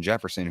Justin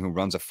Jefferson who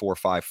runs a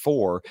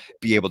 4.54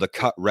 be able to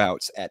cut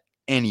routes at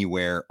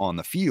anywhere on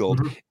the field,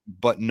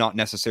 but not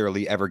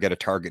necessarily ever get a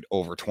target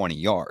over 20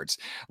 yards?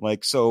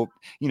 Like, so,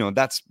 you know,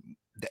 that's,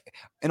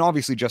 and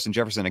obviously Justin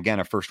Jefferson, again,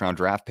 a first round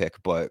draft pick,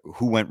 but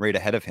who went right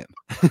ahead of him?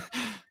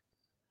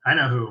 I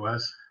know who it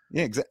was.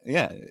 Yeah, exactly.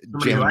 Yeah,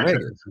 Jalen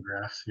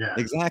Reagor. Yeah,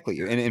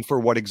 exactly. And for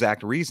what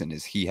exact reason?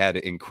 Is he had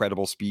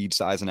incredible speed,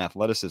 size, and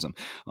athleticism.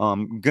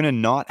 Gonna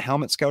not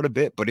helmet scout a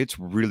bit, but it's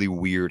really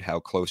weird how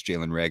close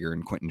Jalen Reagor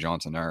and Quentin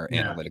Johnson are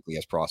analytically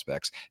as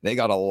prospects. They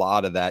got a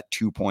lot of that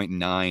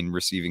 2.9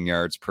 receiving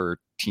yards per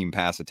team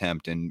pass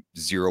attempt and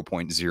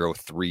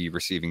 0.03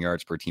 receiving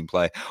yards per team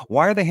play.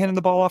 Why are they handing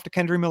the ball off to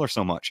Kendry Miller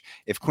so much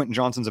if Quentin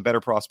Johnson's a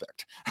better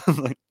prospect?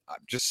 Like, I'm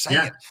just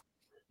saying.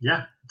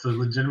 Yeah, it's a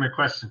legitimate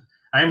question.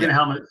 I am going to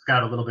helmet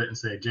scout a little bit and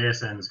say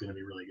JSN is going to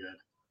be really good.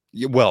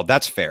 Yeah, well,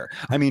 that's fair.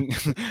 I mean,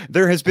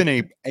 there has been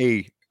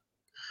and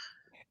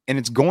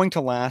it's going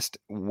to last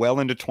well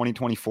into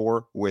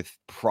 2024 with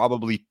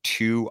probably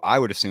 2, I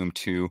would assume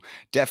 2,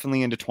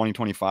 definitely into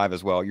 2025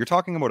 as well. You're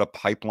talking about a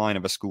pipeline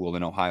of a school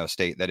in Ohio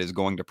State that is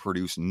going to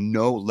produce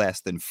no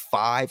less than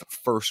 5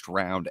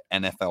 first-round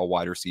NFL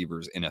wide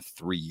receivers in a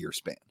 3-year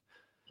span.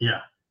 Yeah.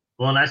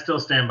 Well, and I still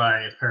stand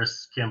by, if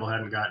Paris Campbell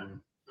hadn't gotten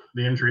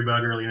the injury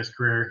bug early in his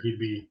career, he'd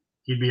be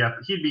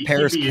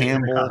Paris Campbell,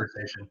 in the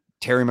conversation.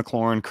 Terry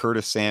McLaurin,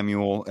 Curtis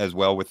Samuel as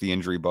well with the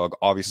injury bug.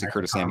 Obviously,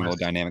 Curtis Samuel, a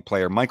dynamic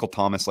player. Michael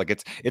Thomas,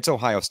 like it's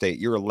Ohio State.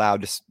 You're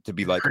allowed to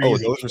be like, oh,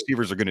 those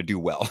receivers are going to do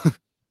well.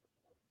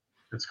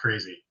 That's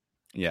crazy.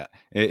 Yeah,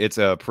 it's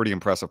a pretty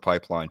impressive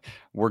pipeline.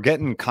 We're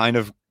getting kind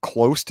of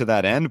close to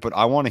that end, but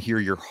I want to hear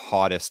your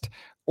hottest,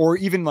 or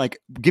even like,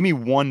 give me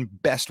one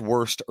best,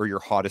 worst, or your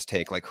hottest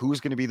take. Like, who's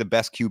going to be the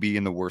best QB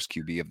and the worst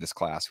QB of this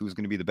class? Who's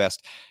going to be the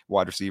best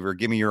wide receiver?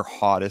 Give me your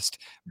hottest,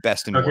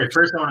 best, and worst. Okay,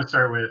 first I want to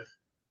start with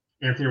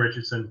Anthony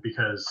Richardson,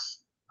 because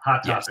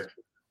hot topic. Yes.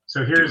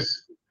 So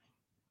here's,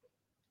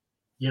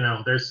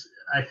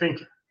 I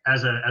think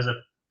as a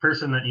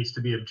person that needs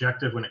to be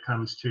objective when it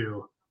comes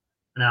to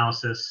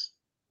analysis,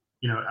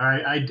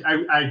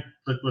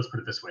 let's put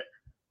it this way.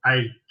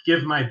 I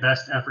give my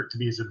best effort to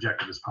be as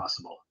objective as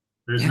possible.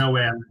 There's no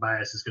way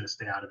bias is going to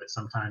stay out of it.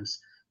 Sometimes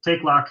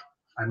take Lock.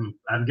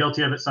 I'm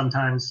guilty of it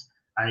sometimes.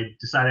 I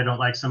decide I don't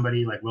like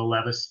somebody like Will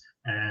Levis,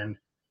 and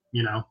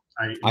I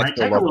might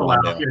take a little while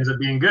if he ends up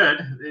being good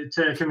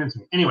to convince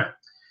me. Anyway,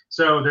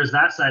 so there's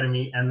that side of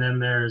me, and then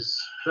there's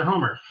the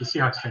Homer, the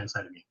Seahawks fan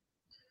side of me.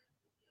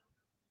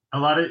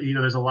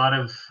 There's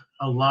the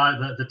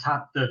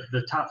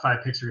top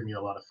 5 picks are gonna be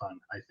a lot of fun,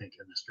 I think,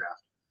 in this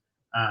draft.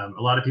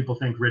 A lot of people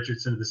think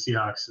Richardson in the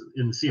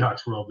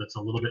Seahawks world, that's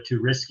a little bit too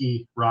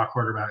risky, raw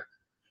quarterback.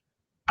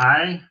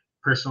 I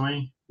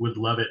personally would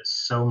love it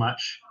so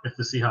much if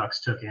the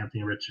Seahawks took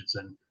Anthony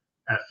Richardson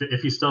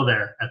if he's still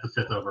there at the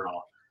 5th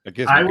overall.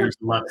 I would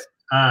love it.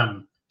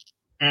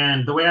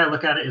 And the way I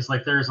look at it is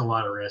like there's a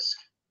lot of risk,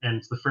 and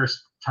it's the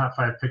first top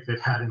 5 pick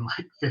they've had in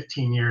like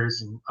 15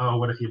 years. And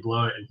what if you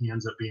blow it and he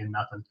ends up being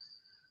nothing?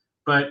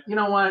 But you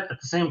know what? At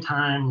the same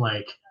time,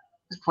 like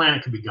this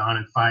planet could be gone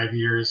in 5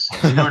 years.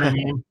 You know what I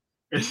mean?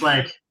 It's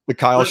like the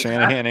Kyle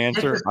Shanahan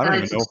answer. I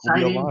don't even know if we'll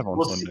be alive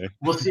on Sunday.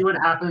 We'll see what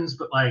happens.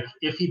 But like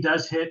if he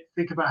does hit,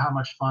 think about how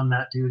much fun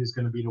that dude is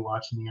going to be to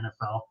watch in the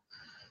NFL.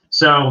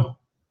 So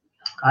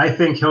I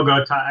think he'll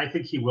go top. I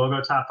think he will go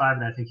top 5,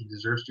 and I think he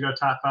deserves to go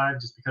top 5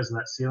 just because of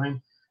that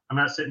ceiling. I'm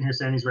not sitting here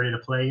saying he's ready to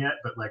play yet,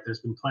 but like there's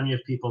been plenty of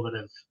people that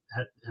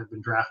have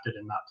been drafted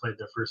and not played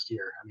their first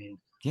year. I mean,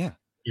 yeah.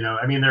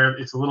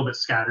 It's a little bit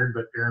scattered,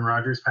 but Aaron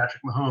Rodgers,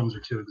 Patrick Mahomes are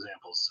 2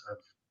 examples of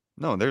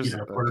there's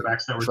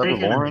quarterbacks that were Trevor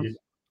taken. Lawrence.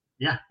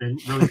 They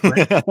didn't really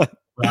play.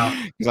 Well,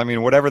 because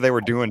whatever they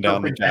were doing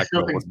down in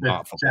Jacksonville was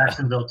not football.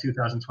 Jacksonville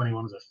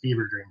 2021 was a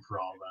fever dream for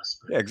all of us.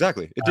 But, yeah,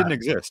 exactly. It didn't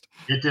exist.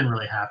 It didn't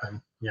really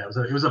happen. Yeah,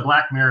 it was a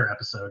Black Mirror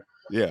episode.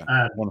 Yeah,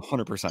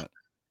 100%.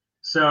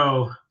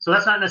 So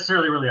that's not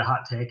necessarily really a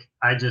hot take.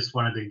 I just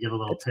wanted to give a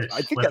little pitch.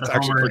 I think that's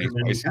actually pretty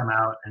nice. Come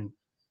out and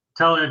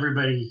tell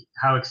everybody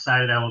how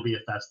excited I will be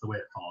if that's the way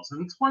it falls.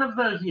 And it's one of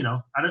the,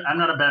 I'm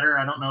not a bettor.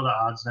 I don't know the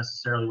odds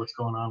necessarily what's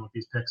going on with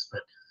these picks,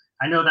 but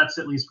I know that's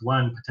at least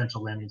one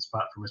potential landing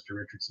spot for Mr.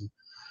 Richardson.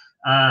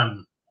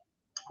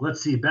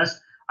 Let's see.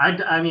 Best.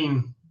 I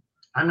mean,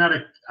 I'm not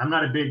a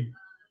big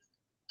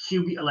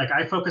QB. Like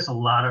I focus a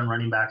lot on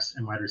running backs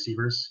and wide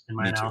receivers in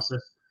my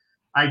analysis.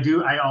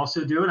 I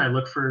also do, and I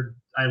look for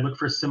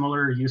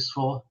similar,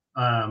 useful,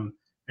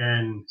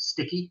 and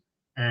sticky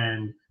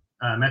and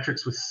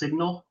metrics with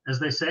signal, as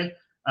they say,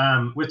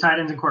 with tight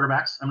ends and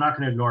quarterbacks. I'm not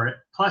going to ignore it.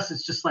 Plus,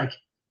 it's just like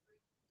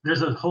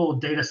there's a whole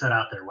data set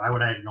out there. Why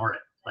would I ignore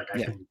it? Like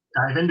I can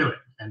dive into it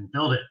and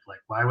build it.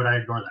 Like why would I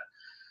ignore that?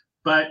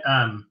 But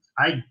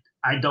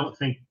I don't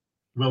think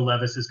Will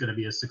Levis is going to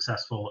be a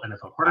successful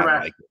NFL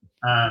quarterback.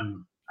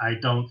 I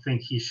don't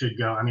think he should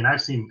go. I mean,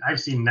 I've seen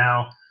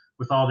now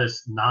with all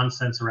this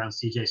nonsense around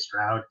CJ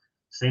Stroud,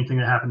 same thing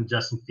that happened to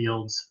Justin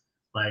Fields,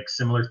 like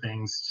similar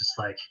things, just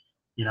like,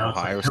 it's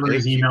like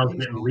Hillary's emails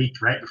getting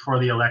leaked right before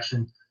the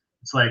election.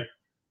 It's like,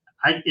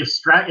 if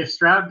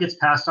Stroud gets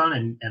passed on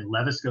and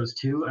Levis goes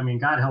too, I mean,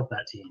 God help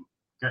that team.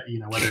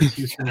 Whether it's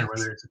Houston or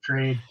whether it's a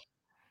trade,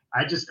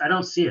 I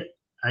don't see it.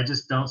 I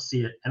just don't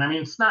see it. And I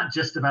mean, it's not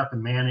just about the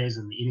mayonnaise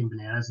and the eating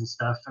bananas and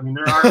stuff. I mean,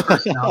 there are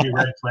personality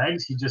red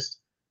flags.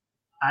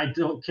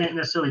 Can't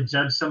necessarily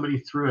judge somebody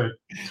through a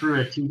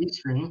TV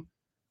screen,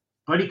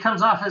 but he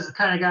comes off as the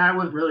kind of guy I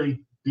wouldn't really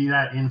be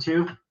that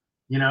into,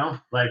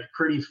 like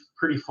pretty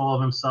full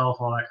of himself,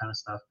 all that kind of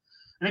stuff.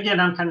 And again,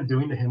 I'm kind of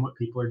doing to him what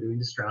people are doing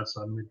to Stroud,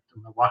 so I'm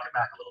gonna walk it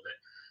back a little bit.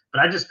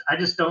 But I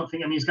just don't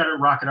think. I mean, he's got a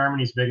rocket arm and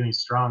he's big and he's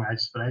strong. I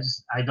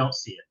don't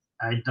see it.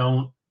 I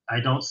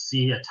don't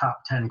see a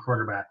top 10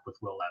 quarterback with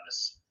Will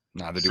Levis.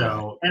 Neither do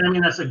I. And I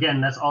mean,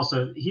 that's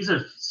also he's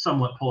a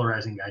somewhat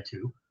polarizing guy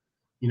too.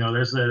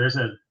 There's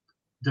a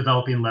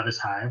developing Levis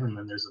hive, and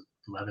then there's a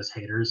Levis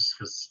haters,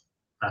 because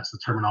that's the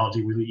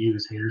terminology we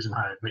use, haters and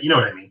hive. But you know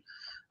what I mean.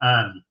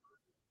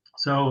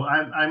 So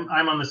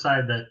I'm on the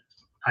side that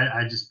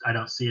I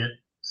don't see it.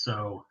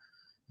 So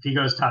if he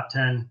goes top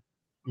 10,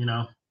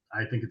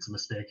 I think it's a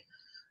mistake.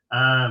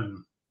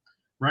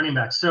 Running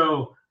back.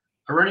 So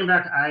a running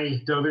back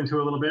I dove into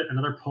a little bit.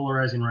 Another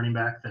polarizing running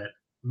back that,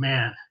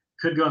 man,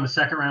 could go in the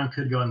 2nd round,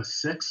 could go in the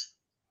 6th,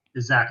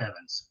 is Zach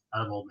Evans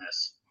out of Ole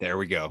Miss. There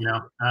we go.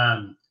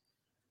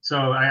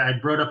 So I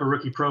brought up a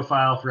rookie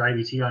profile for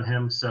IDT on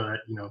him, so that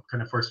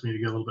kind of forced me to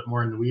get a little bit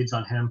more in the weeds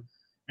on him.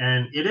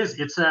 And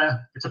it's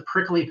a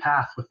prickly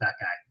path with that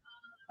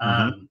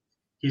guy.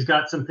 He's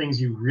got some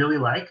things you really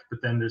like,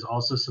 but then there's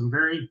also some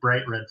very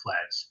bright red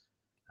flags.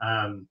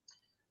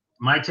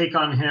 My take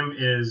on him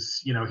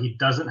is, he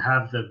doesn't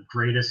have the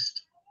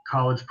greatest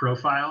college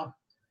profile,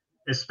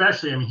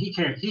 especially. I mean, he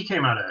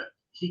came out of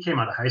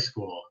high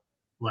school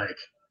like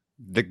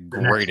the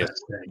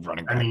greatest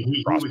running back. I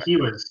mean, he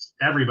was.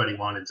 Everybody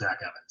wanted Zach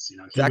Evans.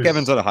 Zach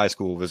Evans out of high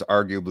school was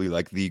arguably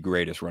like the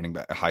greatest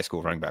high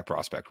school running back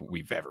prospect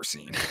we've ever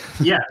seen.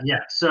 Yeah.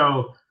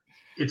 So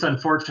it's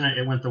unfortunate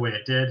it went the way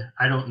it did.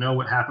 I don't know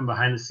what happened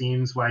behind the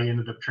scenes, why he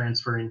ended up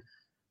transferring.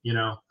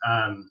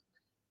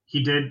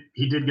 He did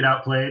get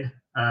outplayed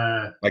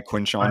by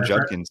Quinshon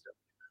Judkins.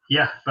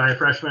 Yeah, by a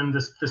freshman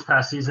this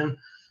past season.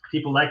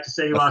 People like to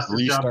say he lost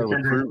his job to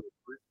Kendrick.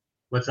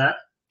 What's that?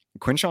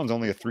 Quinshon's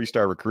only a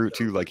 3-star recruit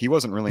too. Like he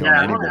wasn't really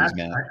on anybody's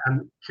map.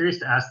 I'm curious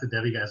to ask the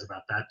Devi guys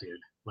about that dude.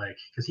 Like,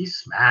 because he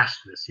smashed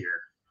this year.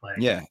 Like,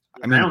 yeah,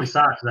 I mean, I only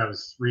saw it because I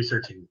was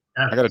researching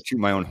Evans. I got to toot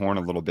my own horn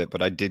a little bit,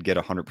 but I did get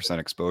 100%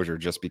 exposure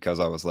just because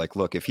I was like,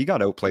 look, if he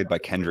got outplayed by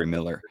Kendre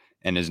Miller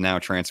and is now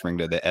transferring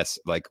to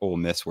the Ole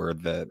Miss where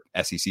the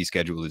SEC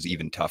schedule is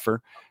even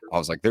tougher, I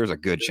was like, there's a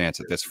good chance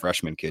that this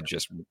freshman kid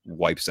just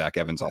wipes Zach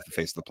Evans off the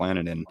face of the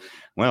planet. And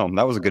well,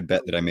 that was a good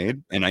bet that I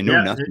made. And I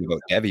know nothing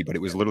about Devi, but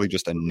it was literally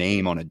just a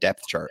name on a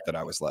depth chart that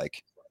I was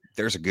like,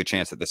 there's a good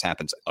chance that this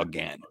happens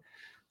again.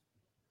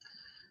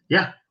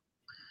 Yeah.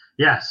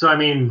 Yeah. So, I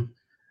mean,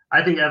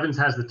 I think Evans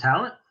has the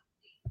talent.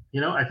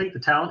 I think the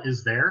talent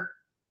is there.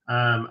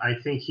 I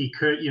think he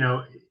could,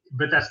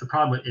 but that's the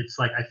problem. It's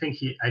like, I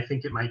think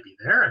it might be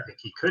there. I think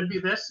he could be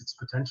this. It's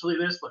potentially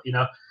this, but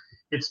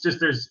it's just,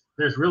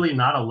 there's really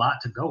not a lot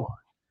to go on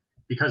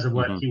because of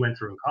what he went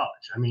through in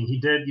college. I mean, he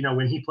did,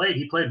 when he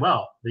played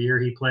well the year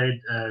he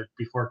played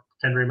before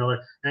Kendre Miller.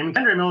 And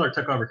Kendre Miller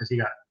took over because he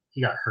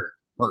got hurt.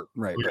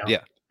 Right. Yeah.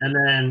 And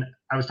then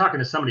I was talking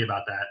to somebody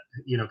about that,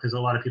 because a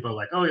lot of people are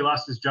like, oh, he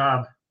lost his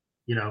job.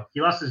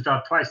 He lost his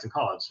job twice in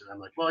college. And I'm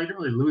like, well, he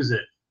didn't really lose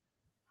it.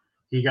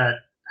 He got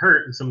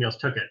hurt and somebody else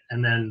took it.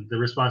 And then the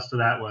response to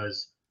that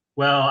was,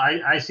 well,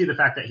 I see the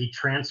fact that he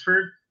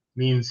transferred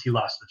means he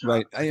lost the job.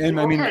 Right.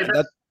 I mean,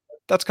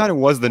 that's kind of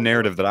was the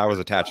narrative that I was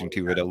attaching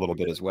to it a little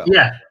bit as well.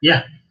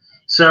 Yeah.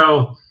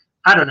 So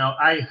I don't know.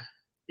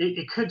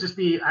 It could just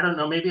be, I don't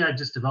know, maybe I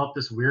just developed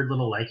this weird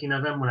little liking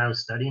of him when I was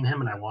studying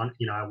him. And I want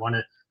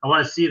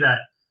to see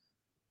that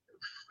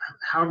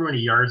however many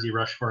yards he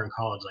rushed for in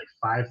college, like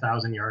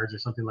 5,000 yards or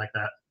something like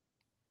that.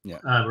 Yeah.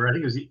 Or I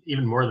think it was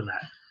even more than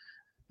that.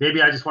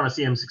 Maybe I just want to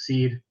see him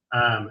succeed.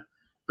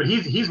 But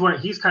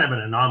he's kind of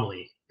an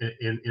anomaly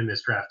in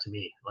this draft to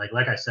me.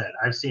 Like I said,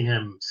 I've seen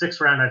him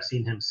 6th round. I've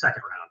seen him 2nd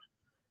round.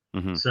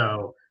 Mm-hmm.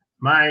 So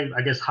my,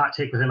 I guess, hot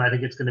take with him, I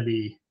think it's going to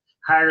be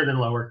higher than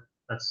lower.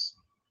 That's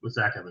with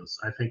Zach Evans.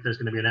 I think there's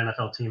going to be an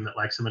NFL team that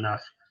likes him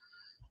enough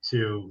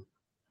to,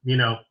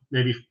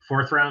 maybe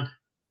 4th round,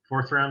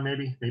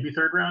 maybe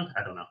 3rd round.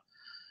 I don't know.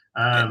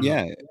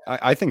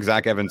 I think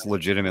Zach Evans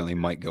legitimately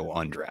might go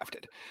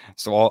undrafted.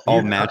 So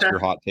I'll match your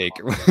hot take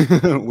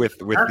with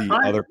the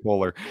fine. Other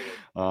polar.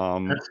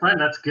 That's fine.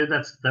 That's good.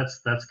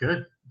 That's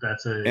good.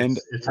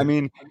 I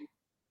mean,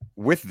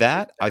 with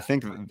that, I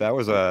think that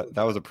was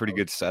a pretty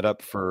good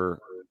setup for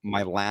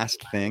my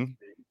last thing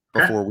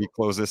before we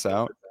close this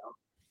out.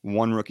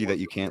 One rookie that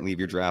you can't leave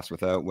your drafts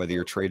without, whether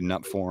you're trading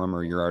up for him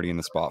or you're already in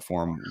the spot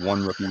for him.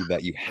 One rookie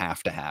that you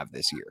have to have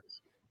this year.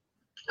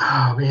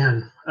 Oh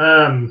man.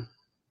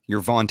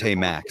 Your Vontae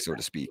Mack, so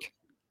to speak.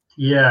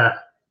 Yeah.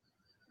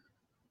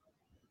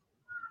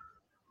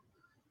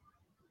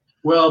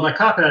 Well, my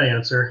cop-out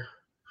answer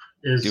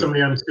is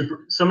somebody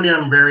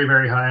I'm very,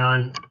 very high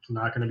on. It's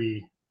not going to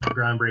be a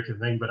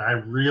groundbreaking thing, but I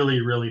really,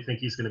 really think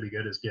he's going to be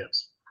good as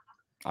Gibbs.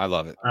 I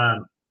love it.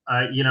 And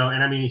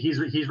I mean,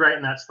 he's right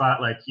in that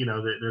spot. Like,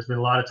 there's been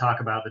a lot of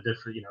talk about the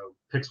different,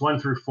 picks 1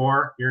 through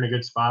 4, you're in a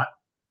good spot.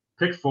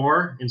 Pick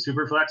 4 in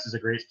Superflex is a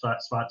great spot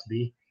to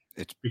be.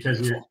 It's because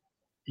beautiful.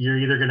 You're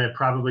either going to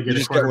probably get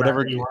a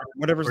quarterback you want,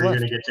 whatever's or you're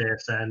left. going to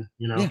get JSN,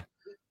 Yeah.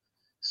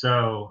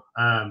 So,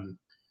 and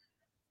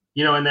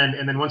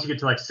then once you get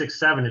to like 6,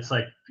 7, it's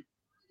like,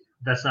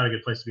 that's not a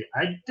good place to be.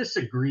 I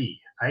disagree.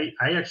 I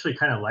actually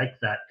kind of like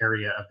that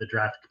area of the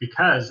draft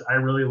because I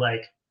really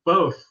like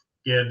both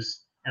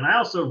Gibbs and I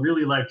also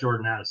really like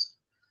Jordan Addison.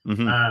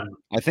 Mm-hmm.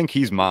 I think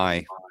he's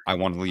I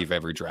want to leave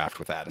every draft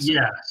with Addison.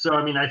 Yeah. So,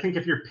 I mean, I think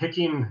if you're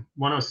picking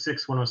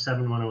 106,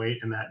 107, 108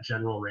 in that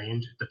general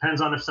range, it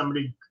depends on if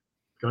somebody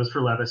goes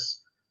for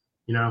Levis.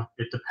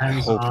 It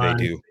depends on. I hope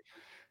they do.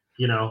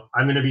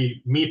 I'm going to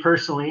be, me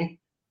personally,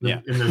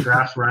 in the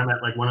drafts where I'm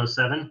at like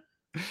 107,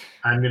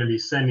 I'm going to be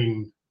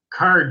sending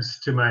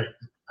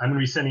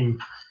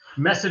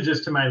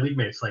messages to my league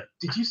mates. Like,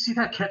 did you see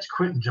that catch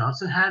Quentin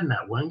Johnson had in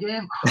that one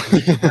game? Oh, you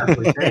should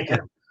definitely take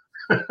him.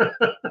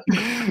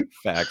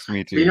 Facts,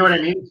 me too. You know what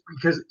I mean?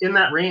 Because in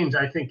that range,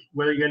 I think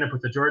whether you end up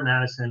with a Jordan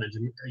Addison, a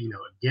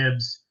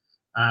Gibbs,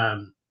 I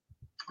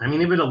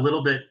mean, even a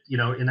little bit,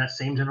 in that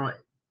same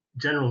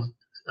general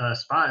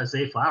spot as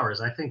Zay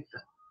Flowers, I think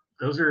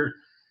those are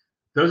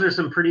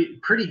some pretty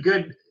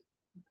good,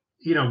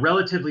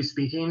 relatively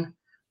speaking.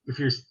 If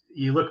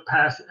you look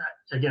past,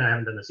 again, I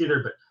haven't done this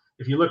either, but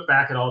if you look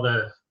back at all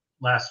the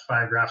last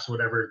 5 drafts or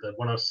whatever, the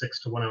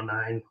 106 to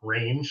 109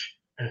 range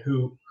and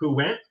who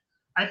went,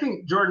 I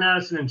think Jordan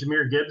Addison and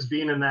Jahmyr Gibbs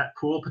being in that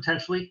pool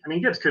potentially. I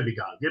mean, Gibbs could be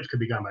gone. Gibbs could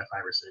be gone by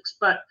 5 or 6.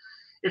 But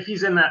if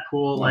he's in that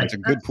pool, it's a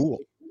good pool.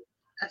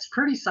 That's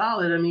pretty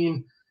solid. I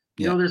mean,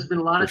 there's been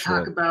a lot of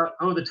talk about,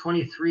 the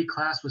 23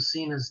 class was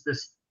seen as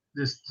this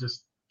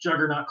just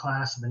juggernaut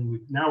class, and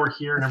then now we're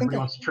here and everybody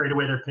wants to trade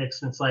away their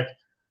picks, and it's like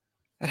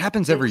it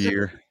happens every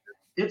year.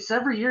 It's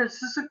every year.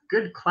 This is a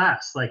good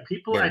class. Like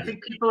I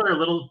think people are a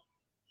little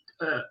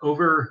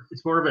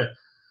it's more of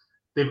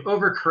they've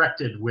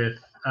overcorrected with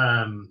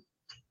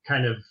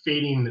kind of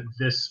fading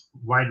this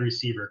wide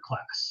receiver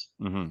class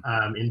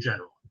in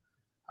general.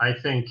 I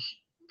think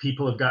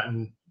people have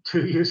gotten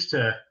too used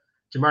to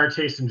Jamar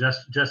Chase and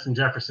Justin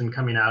Jefferson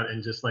coming out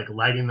and just like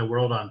lighting the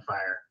world on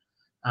fire.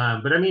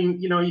 But I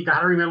mean, you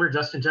got to remember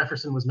Justin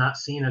Jefferson was not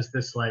seen as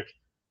this like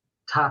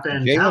top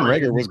end. Jalen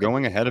Reagor was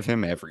going ahead of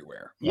him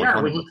everywhere. 100%.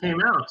 Yeah, when he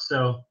came out.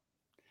 So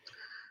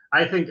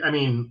I think, I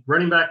mean,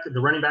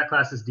 the running back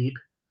class is deep.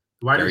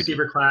 The wide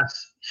receiver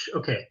class,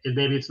 okay,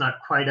 maybe it's not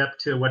quite up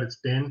to what it's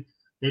been.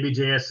 Maybe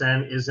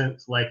JSN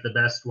isn't like the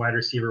best wide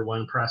receiver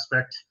one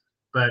prospect,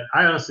 but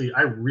I honestly,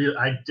 I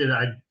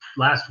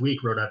last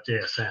week wrote up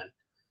JSN,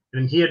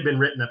 and he had been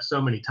written up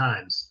so many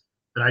times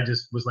that I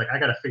just was like, I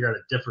got to figure out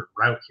a different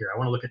route here. I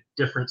want to look at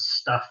different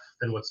stuff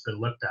than what's been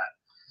looked at.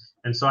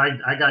 And so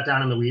I got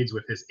down in the weeds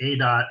with his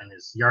ADOT and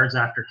his yards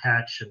after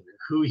catch and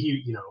who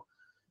he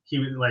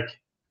was like,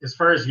 as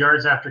far as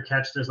yards after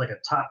catch, there's like a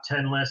top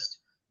 10 list.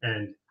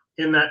 And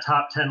in that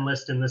top 10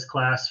 list in this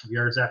class for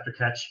yards after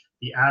catch,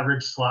 the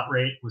average slot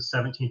rate was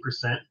 17%,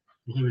 and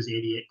he was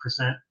 88%.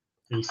 And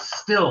he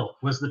still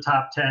was the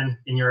top 10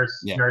 in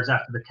yards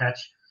after the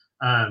catch.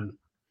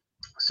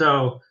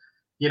 So,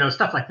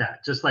 stuff like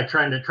that, just like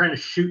trying to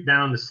shoot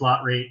down the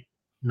slot rate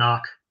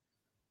knock,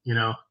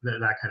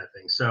 that kind of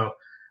thing. So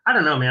I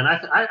don't know, man.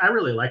 I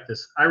really like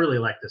this. I really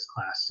like this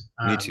class.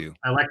 Me too.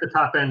 I like the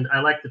top end.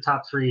 I like the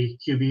top 3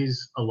 QBs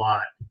a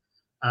lot.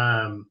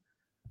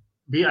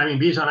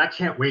 Bijan, I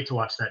can't wait to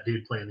watch that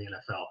dude play in the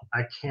NFL.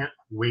 I can't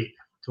wait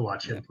to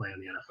watch him play in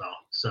the NFL.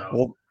 So,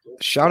 well,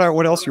 shout out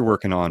what else you're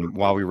working on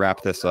while we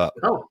wrap this up.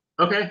 Oh,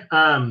 okay.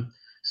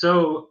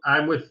 So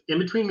I'm with In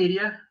Between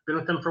Media. Been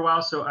with them for a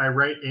while. So I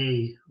write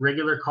a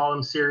regular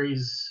column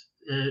series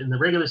in the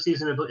regular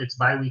season. It's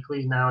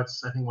bi-weekly now.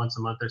 It's I think once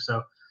a month or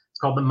so. It's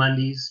called the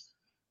Mondays.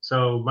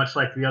 So much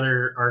like the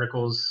other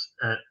articles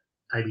at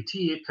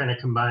IBT, it kind of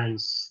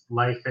combines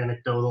life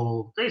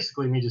anecdotal,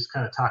 basically me just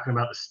kind of talking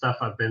about the stuff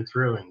I've been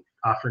through and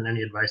offering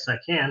any advice I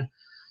can.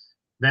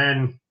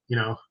 Then,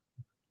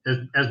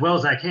 as well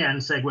as I can,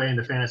 segue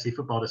into fantasy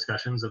football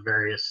discussions of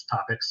various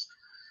topics.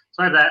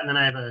 So I have that, and then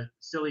I have a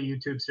silly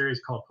YouTube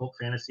series called Pulp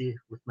Fantasy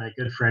with my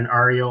good friend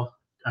Ariel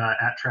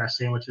at Trash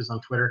Sandwiches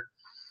on Twitter.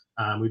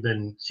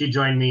 She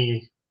joined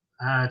me.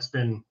 It's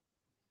been,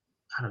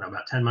 I don't know,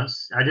 about 10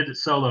 months. I did it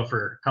solo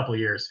for a couple of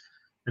years,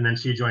 and then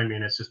she joined me,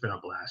 and it's just been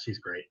a blast. She's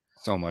great.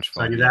 So much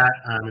fun. So I do that,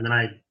 and then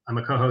I'm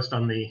a co-host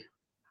on the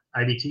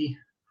IBT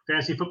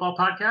Fantasy Football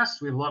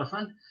Podcast. We have a lot of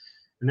fun.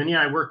 And then,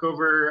 I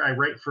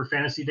write for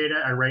Fantasy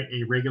Data. I write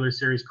a regular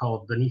series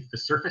called Beneath the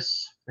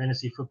Surface,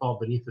 Fantasy Football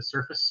Beneath the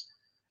Surface.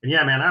 And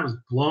yeah, man, I was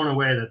blown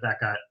away that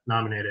got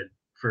nominated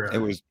for. It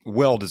was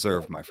well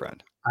deserved, my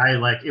friend.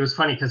 It was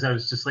funny because I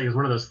was just like, it was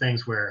one of those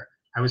things where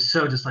I was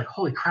so just like,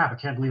 holy crap, I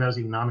can't believe I was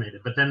even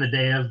nominated. But then the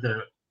day of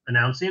the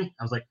announcing,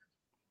 I was like,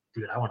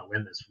 dude, I want to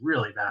win this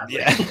really badly.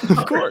 Yeah,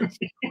 of course.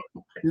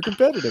 You're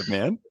competitive,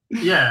 man.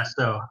 Yeah.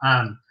 So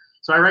I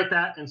write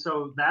that. And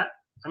so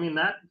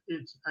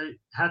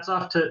hats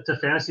off to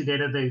Fantasy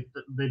Data.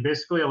 They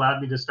basically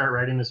allowed me to start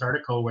writing this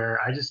article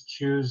where I just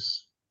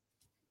choose.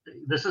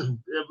 This is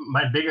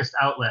my biggest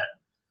outlet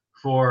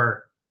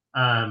for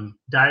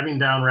diving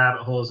down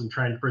rabbit holes and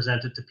trying to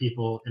present it to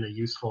people in a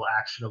useful,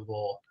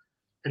 actionable,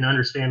 and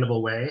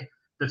understandable way.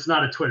 That's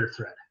not a Twitter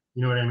thread.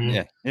 You know what I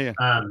mean? Yeah.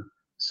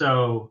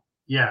 So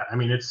yeah, I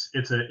mean, it's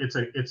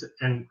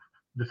and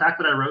the fact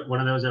that I wrote one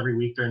of those every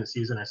week during the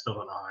season, I still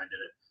don't know how I did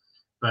it.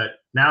 But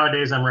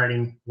nowadays I'm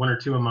writing 1 or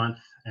 2 a month,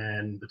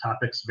 and the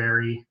topics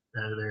vary.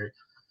 I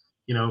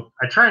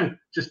try and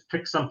just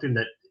pick something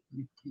that,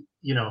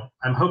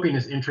 I'm hoping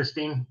is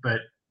interesting,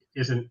 but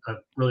isn't a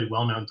really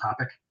well-known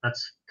topic.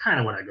 That's kind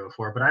of what I go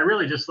for. But I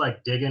really just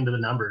like dig into the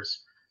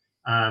numbers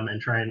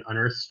and try and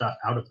unearth stuff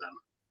out of them.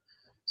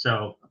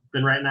 So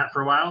been writing that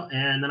for a while.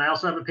 And then I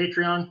also have a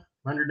Patreon,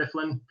 Under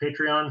Difflin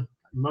Patreon.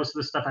 Most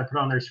of the stuff I put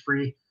on there is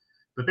free.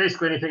 But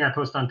basically anything I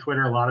post on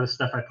Twitter, a lot of the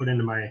stuff I put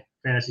into my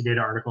Fantasy Data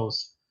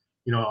articles,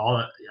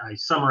 I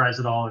summarize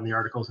it all in the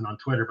articles and on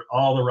Twitter, but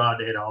all the raw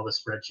data, all the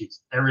spreadsheets,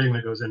 everything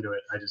that goes into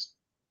it, I just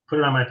put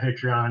it on my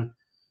Patreon.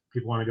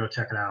 People want to go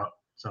check it out.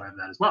 So I have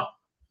that as well.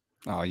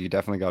 Oh, you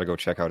definitely got to go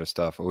check out his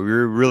stuff. We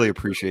really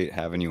appreciate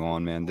having you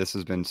on, man. This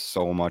has been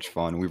so much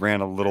fun. We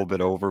ran a little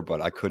bit over, but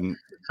I couldn't.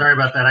 Sorry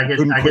about that. I get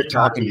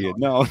talking to you.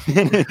 No,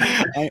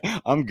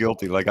 I'm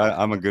guilty. Like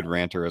I'm a good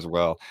ranter as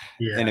well.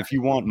 Yeah. And if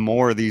you want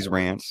more of these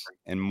rants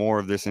and more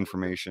of this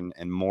information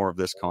and more of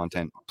this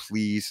content,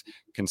 please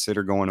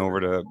consider going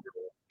over to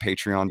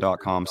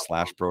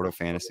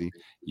patreon.com/brotofantasy.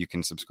 You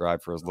can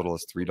subscribe for as little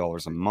as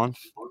 $3 a month.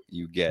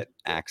 You get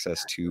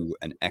access to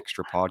an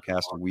extra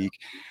podcast a week,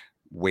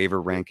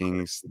 waiver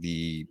rankings,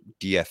 the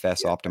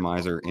DFS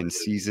optimizer in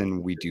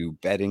season. We do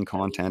betting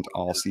content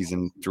all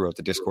season throughout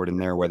the Discord in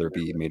there, whether it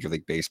be Major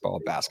League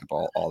Baseball,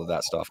 basketball, all of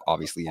that stuff.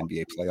 Obviously,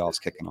 NBA playoffs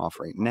kicking off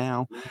right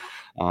now.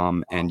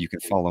 And you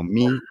can follow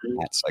me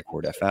at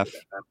PsychWardFF.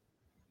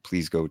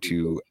 Please go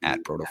to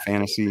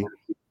 @BrotoFantasy,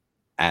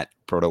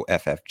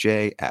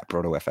 @BrotoFFJ,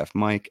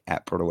 @BrotoFFMike,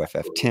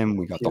 @BrotoFFTim.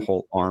 We got the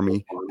whole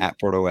army.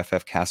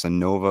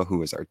 @BrotoFFCasanova,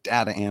 who is our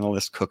data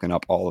analyst, cooking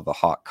up all of the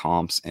hot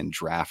comps and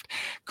draft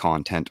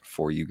content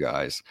for you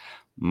guys.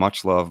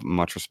 Much love,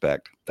 much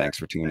respect. Thanks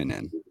for tuning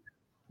in.